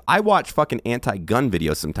want, because I watch fucking anti-gun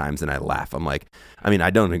videos sometimes and I laugh. I'm like, I mean,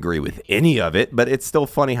 I don't agree with any of it, but it's still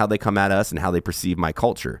funny how they come at us and how they perceive my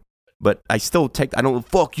culture. But I still I don't,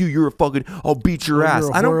 fuck you, you're a fucking, I'll beat your ass.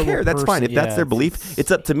 I don't care. That's fine. If that's their belief, it's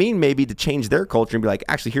up to me maybe to change their culture and be like,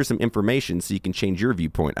 actually, here's some information so you can change your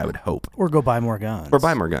viewpoint, I would hope. Or go buy more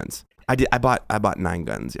guns. I bought 9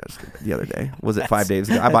 guns the other day. Was it 5 days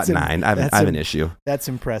ago? I bought 9. I have an issue. That's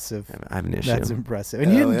impressive. I have an issue. That's impressive.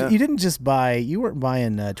 And you didn't just you weren't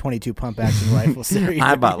buying 22 pump action rifles.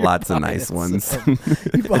 I bought lots of nice ones.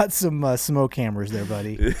 You bought some smoke hammers there,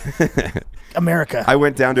 buddy. America. I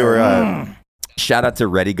went down to her. Shout out to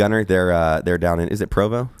Ready Gunner. They're down in, is it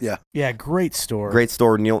Provo? Yeah. Great store.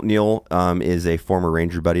 Neil is a former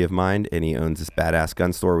Ranger buddy of mine, and he owns this badass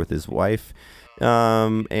gun store with his wife.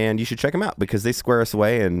 And you should check him out because they square us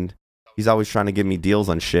away, and he's always trying to give me deals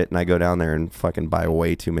on shit, and I go down there and fucking buy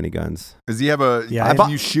way too many guns. Does he have can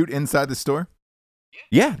you shoot inside the store?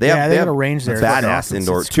 Yeah, they have a range there. Badass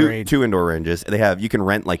indoor, two indoor ranges. You can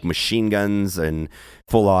rent like machine guns and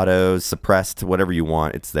full autos, suppressed, whatever you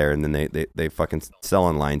want. It's there, and then they fucking sell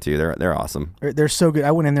online too. They're awesome. They're so good.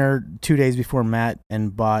 I went in there 2 days before Matt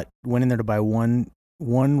and went in there to buy one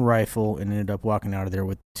rifle and ended up walking out of there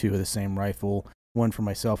with 2 of the same rifle. one for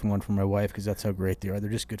myself and one for my wife because that's how great they are. They're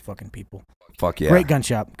just good fucking people. Fuck yeah. Great gun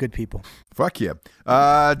shop, good people. Fuck yeah,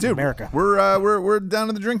 dude. America. We're down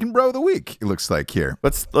to the drinking bro of the week. It looks like here.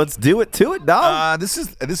 Let's do it to it, dog. This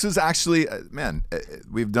is actually man.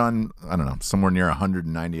 We've done I don't know somewhere near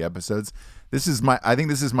 190 episodes. I think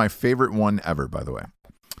this is my favorite one ever. By the way.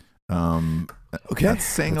 Okay, that's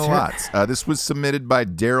saying a lot. This was submitted by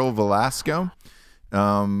Daryl Velasco,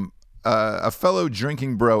 a fellow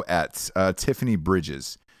drinking bro at Tiffany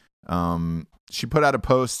Bridges. She put out a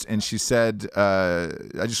post and she said,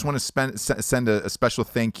 "I just want to send a special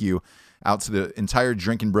thank you out to the entire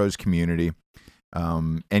Drinking Bros community,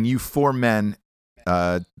 and you 4 men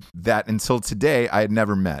that until today I had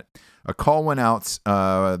never met. A call went out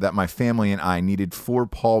that my family and I needed 4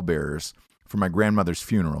 pallbearers for my grandmother's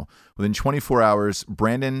funeral. Within 24 hours,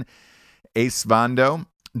 Brandon Acevando,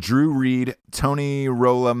 Drew Reed, Tony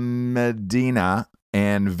Rola Medina,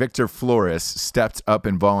 and Victor Flores stepped up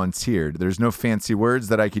and volunteered. There's no fancy words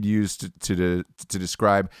that I could use to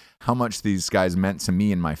describe how much these guys meant to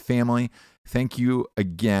me and my family. Thank you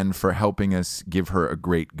again for helping us give her a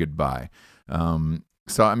great goodbye."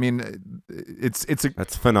 So I mean,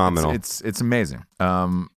 that's phenomenal. It's amazing.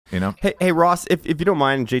 You know. Hey Ross, if you don't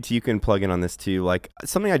mind, JT, you can plug in on this too. Like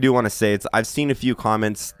something I do want to say, I've seen a few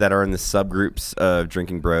comments that are in the subgroups of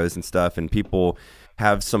Drinking Bros and stuff, and people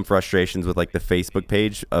have some frustrations with like the Facebook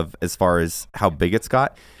page of as far as how big it's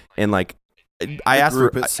got, and like I asked for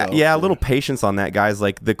a little patience on that, guys.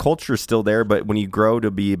 Like the culture is still there, but when you grow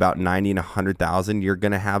to be about 90 and 100,000, you're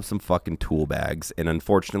gonna have some fucking tool bags, and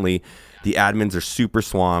unfortunately, the admins are super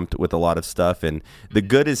swamped with a lot of stuff. And the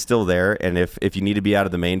good is still there. And if you need to be out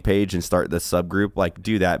of the main page and start the subgroup, like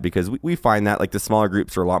do that, because we find that like the smaller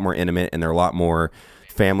groups are a lot more intimate and they're a lot more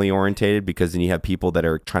family orientated, because then you have people that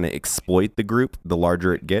are trying to exploit the group the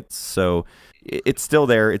larger it gets. So it's still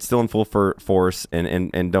there. It's still in full force,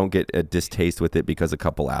 and don't get a distaste with it because a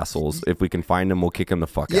couple assholes. If we can find them, we'll kick them the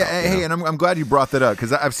fuck out. Yeah, hey, and I'm glad you brought that up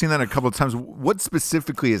because I've seen that a couple of times. What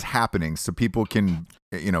specifically is happening so people can,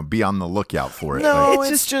 be on the lookout for it? No,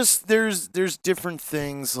 like, it's just there's different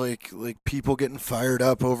things like people getting fired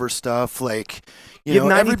up over stuff. Like, you have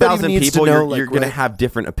 90,000 people, you're going to have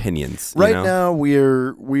different opinions. Right now,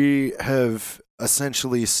 we have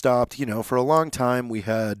essentially stopped. For a long time, we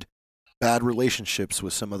had bad relationships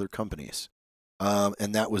with some other companies.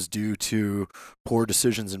 And that was due to poor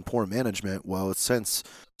decisions and poor management. Well, since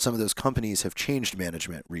some of those companies have changed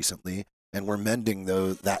management recently, and we're mending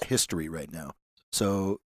that history right now.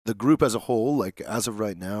 So the group as a whole, like as of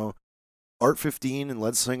right now, Art 15 and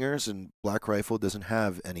Lead Slingers and Black Rifle doesn't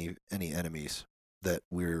have any enemies that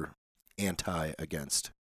we're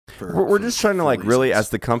against. We're just trying to really, as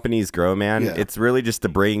the companies grow, man, it's really just to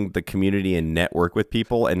bring the community and network with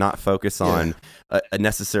people and not focus on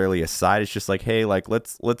necessarily a side. It's just like, hey, like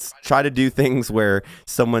let's try to do things where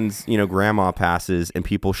someone's grandma passes and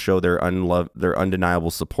people show their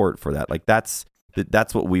undeniable support for that. Like that's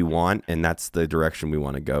what we want, and that's the direction we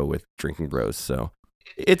want to go with Drinking Bros. So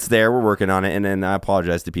it's there. We're working on it, and then I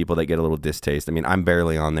apologize to people that get a little distaste. I mean, I'm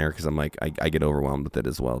barely on there because I'm like I get overwhelmed with it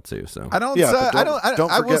as well too. So I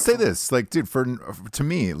will say this, like, dude, to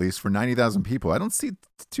me at least, for 90,000 people, I don't see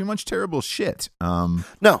too much terrible shit.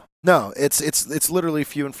 No, it's literally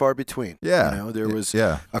few and far between. Yeah, there was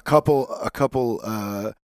a couple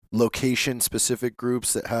location specific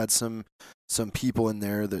groups that had some people in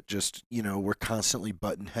there that just were constantly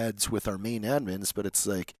butting heads with our main admins, but it's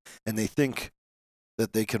like, and they think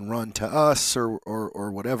that they can run to us or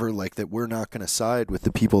whatever, like that we're not going to side with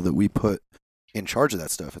the people that we put in charge of that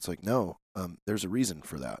stuff. It's like, no, there's a reason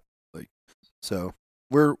for that. Like, so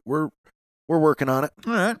we're working on it.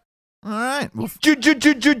 All right. Well,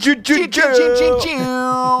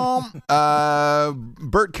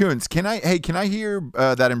 Bert Kuntz, can I hear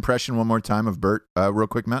that impression one more time of Bert, real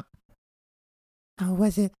quick, Matt? Oh,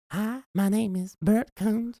 was it? Hi, my name is Bert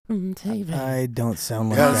Kuntz from TV. I don't sound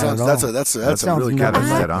like that at all. That's a really good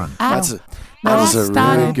one. That's a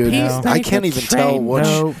really good. I can't even tell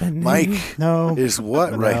which mic is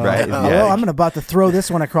what right now. Well, I'm about to throw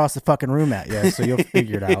this one across the fucking room at you, so you'll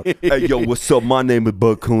figure it out. Hey, yo, what's up? My name is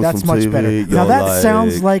Bert Kuntz That's from much TV. better. Now that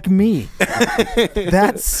sounds like me.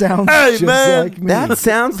 That sounds just like me. That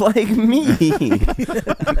sounds like me.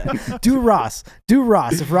 Do Ross.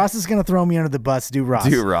 If Ross is going to throw me under the bus, do Ross.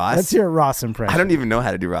 Ross. Let's hear a Ross impression. I don't even know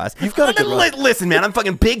how to do Ross. You've got to listen, man. I'm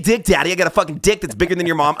fucking big dick daddy. I got a fucking dick that's bigger than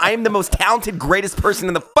your mom. I am the most talented, greatest person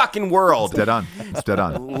in the fucking world. It's dead on. It's dead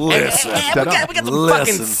on. Listen. And we got some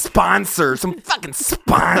fucking sponsors. Some fucking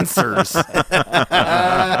sponsors. It's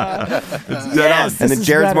dead on. And then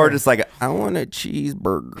Jared's more just like, I want a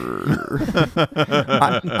cheeseburger.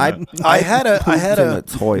 I had a in the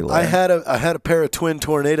toilet. I had a pair of twin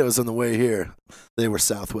tornadoes on the way here. They were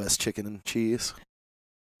Southwest chicken and cheese.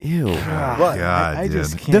 Ew. What? God, I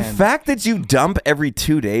just dude. can't. The fact that you dump every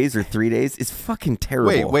 2 days or 3 days is fucking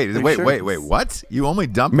terrible. Wait. What? You only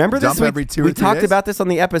dump? Remember dump this? every 2 or 3 we talked days? about this on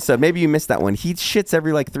the episode. Maybe you missed that one. He shits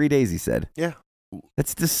every like 3 days, he said. Yeah.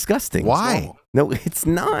 That's disgusting. Why? No, it's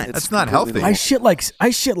not. That's not healthy. I shit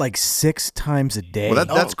like 6 times a day. Well,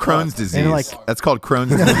 that's Crohn's disease. And like- That's called Crohn's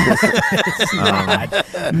disease.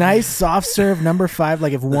 Nice soft serve number 5.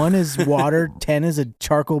 Like if 1 is water, 10 is a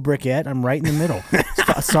charcoal briquette. I'm right in the middle.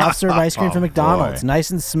 Soft serve ice cream from McDonald's, nice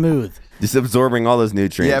and smooth. Just absorbing all those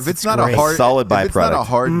nutrients. Yeah, if it's not a great. hard solid byproduct. If it's not a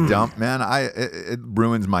hard dump, man, it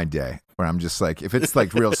ruins my day. Where I'm just like, if it's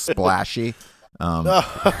like real splashy.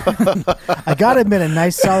 I gotta admit, a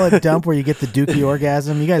nice solid dump where you get the dookie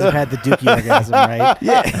orgasm. You guys have had the dookie orgasm, right?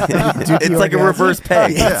 Yeah. Dookie It's like a orgasm. reverse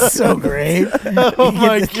peg. Yeah, it's so great. Oh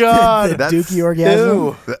my God. The That's- dookie orgasm.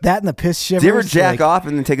 Ew. That and the piss shivers. Do you ever jack like, off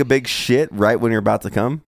and then take a big shit right when you're about to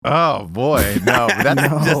come? Oh boy, no,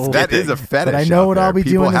 that is a fetish. But I know out what there. I'll be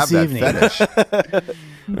People doing have this that evening. fetish.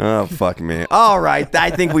 Oh, fuck me. All right. I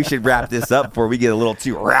think we should wrap this up before we get a little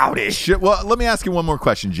too rowdy. Shit. Well, let me ask you one more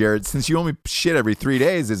question, Jared. Since you only shit every 3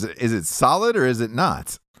 days, is it solid or is it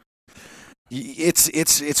not?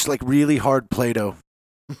 It's like really hard Play-Doh.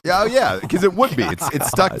 Oh yeah, because it would be. It's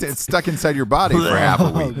stuck inside your body for half a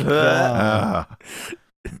week.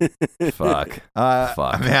 Fuck.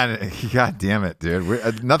 Fuck. Man, god damn it,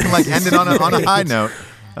 dude. Nothing like ending on a high note.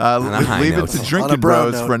 high Leave note. it to On Drinking a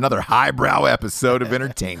brown Bros note. for another highbrow episode of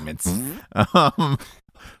entertainment.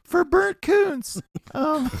 For Bert Kuntz,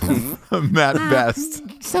 Matt Best.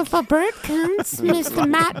 So for Bert Kuntz, Mr.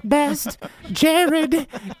 Matt Best, Jared,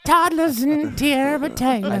 Toddlers and Tierra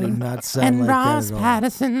Taylor, I do not sound and like Ross that at all.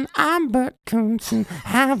 Patterson, I'm Bert Kuntz, and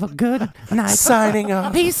have a good night. Signing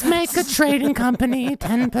off. Peacemaker Trading Company,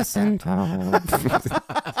 10%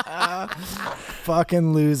 off.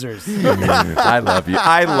 Fucking losers. I love you.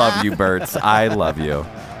 I love you, Berts. I love you.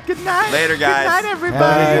 Good night. Later, guys. Good night,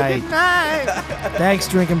 everybody. Good night. Thanks,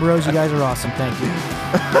 Drinking Bros. You guys are awesome. Thank you.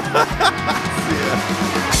 See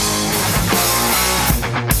ya.